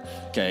whatever,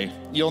 okay?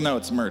 You'll know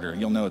it's murder.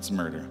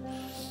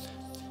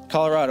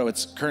 Colorado,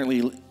 it's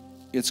currently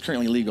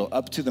legal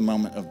up to the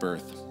moment of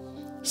birth.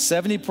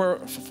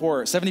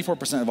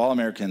 74% of all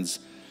Americans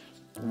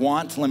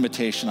want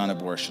limitation on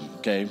abortion,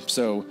 okay?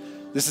 So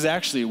this is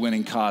actually a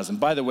winning cause. And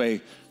by the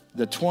way,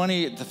 the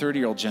 20 to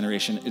 30-year-old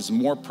generation is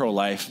more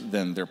pro-life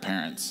than their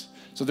parents.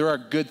 So there are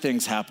good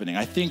things happening.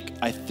 I think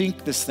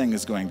this thing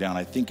is going down.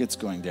 I think it's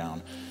going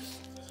down.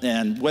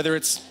 And whether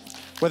it's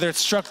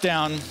struck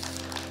down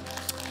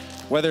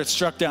Whether it's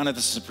struck down at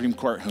the Supreme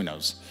Court, who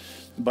knows?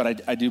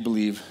 But I do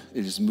believe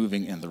it is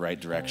moving in the right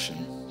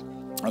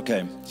direction.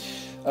 Okay.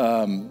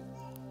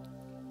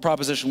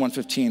 Proposition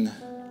 115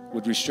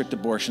 would restrict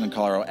abortion in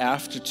Colorado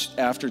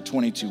after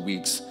 22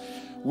 weeks,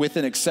 with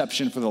an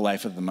exception for the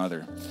life of the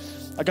mother.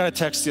 I got a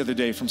text the other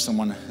day from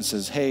someone that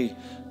says, hey,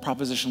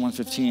 Proposition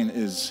 115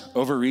 is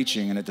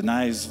overreaching and it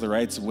denies the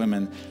rights of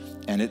women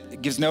and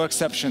it gives no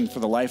exception for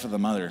the life of the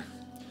mother.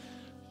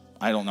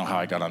 I don't know how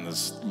I got on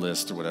this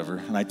list or whatever.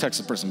 And I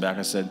texted the person back,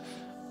 I said,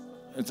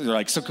 they're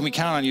like, so can we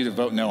count on you to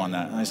vote no on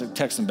that? And I said,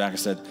 text them back, I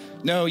said,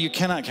 no, you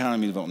cannot count on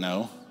me to vote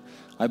no.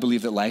 I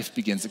believe that life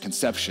begins at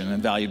conception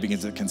and value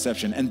begins at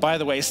conception. And by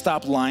the way,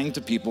 stop lying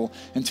to people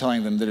and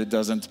telling them that it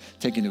doesn't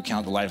take into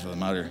account the life of the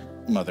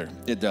mother.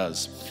 It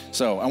does.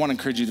 So I want to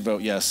encourage you to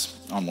vote yes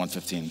on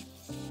 115.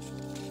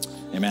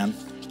 Amen.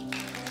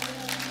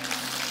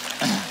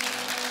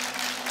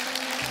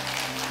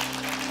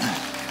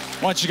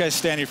 Why don't you guys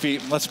stand on your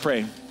feet? Let's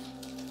pray.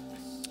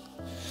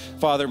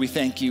 Father, we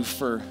thank you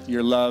for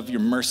your love,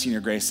 your mercy, and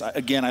your grace.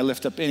 Again, I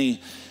lift up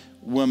any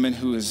woman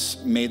who has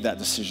made that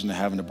decision to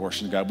have an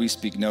abortion. God, we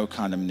speak no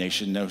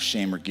condemnation, no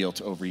shame or guilt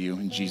over you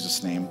in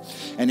Jesus' name.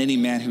 And any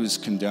man who has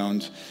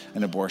condoned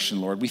an abortion,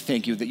 Lord, we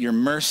thank you that your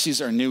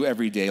mercies are new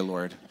every day,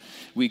 Lord.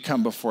 We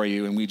come before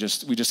you and we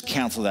just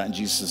cancel that in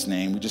Jesus'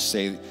 name. We just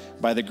say,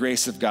 by the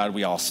grace of God,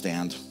 we all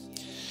stand.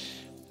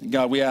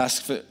 God, we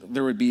ask that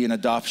there would be an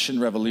adoption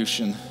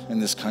revolution in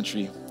this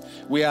country.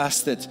 We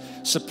ask that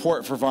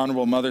support for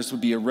vulnerable mothers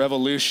would be a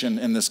revolution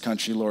in this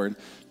country, Lord.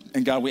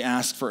 And God, we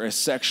ask for a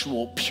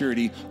sexual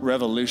purity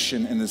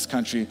revolution in this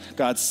country.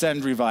 God,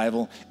 send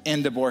revival,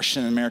 end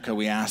abortion in America,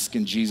 we ask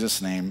in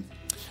Jesus' name.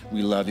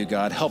 We love you,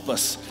 God. Help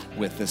us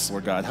with this,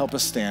 Lord God. Help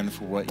us stand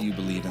for what you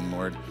believe in,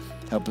 Lord.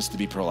 Help us to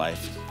be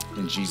pro-life.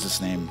 In Jesus'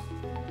 name.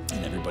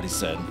 And everybody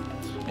said,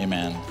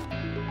 amen.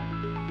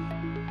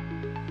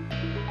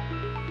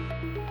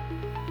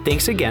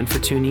 Thanks again for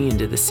tuning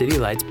into the City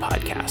Lights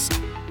podcast.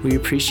 We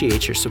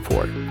appreciate your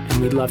support,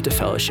 and we'd love to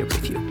fellowship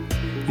with you.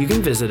 You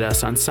can visit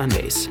us on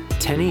Sundays,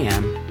 10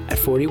 a.m. at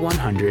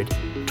 4100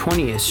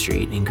 20th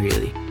Street in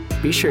Greeley.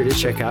 Be sure to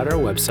check out our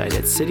website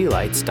at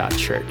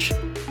citylights.church,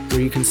 where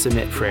you can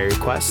submit prayer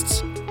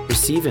requests,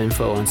 receive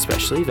info on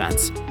special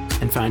events,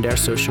 and find our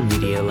social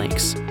media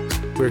links.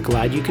 We're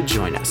glad you could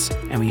join us,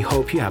 and we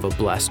hope you have a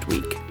blessed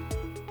week.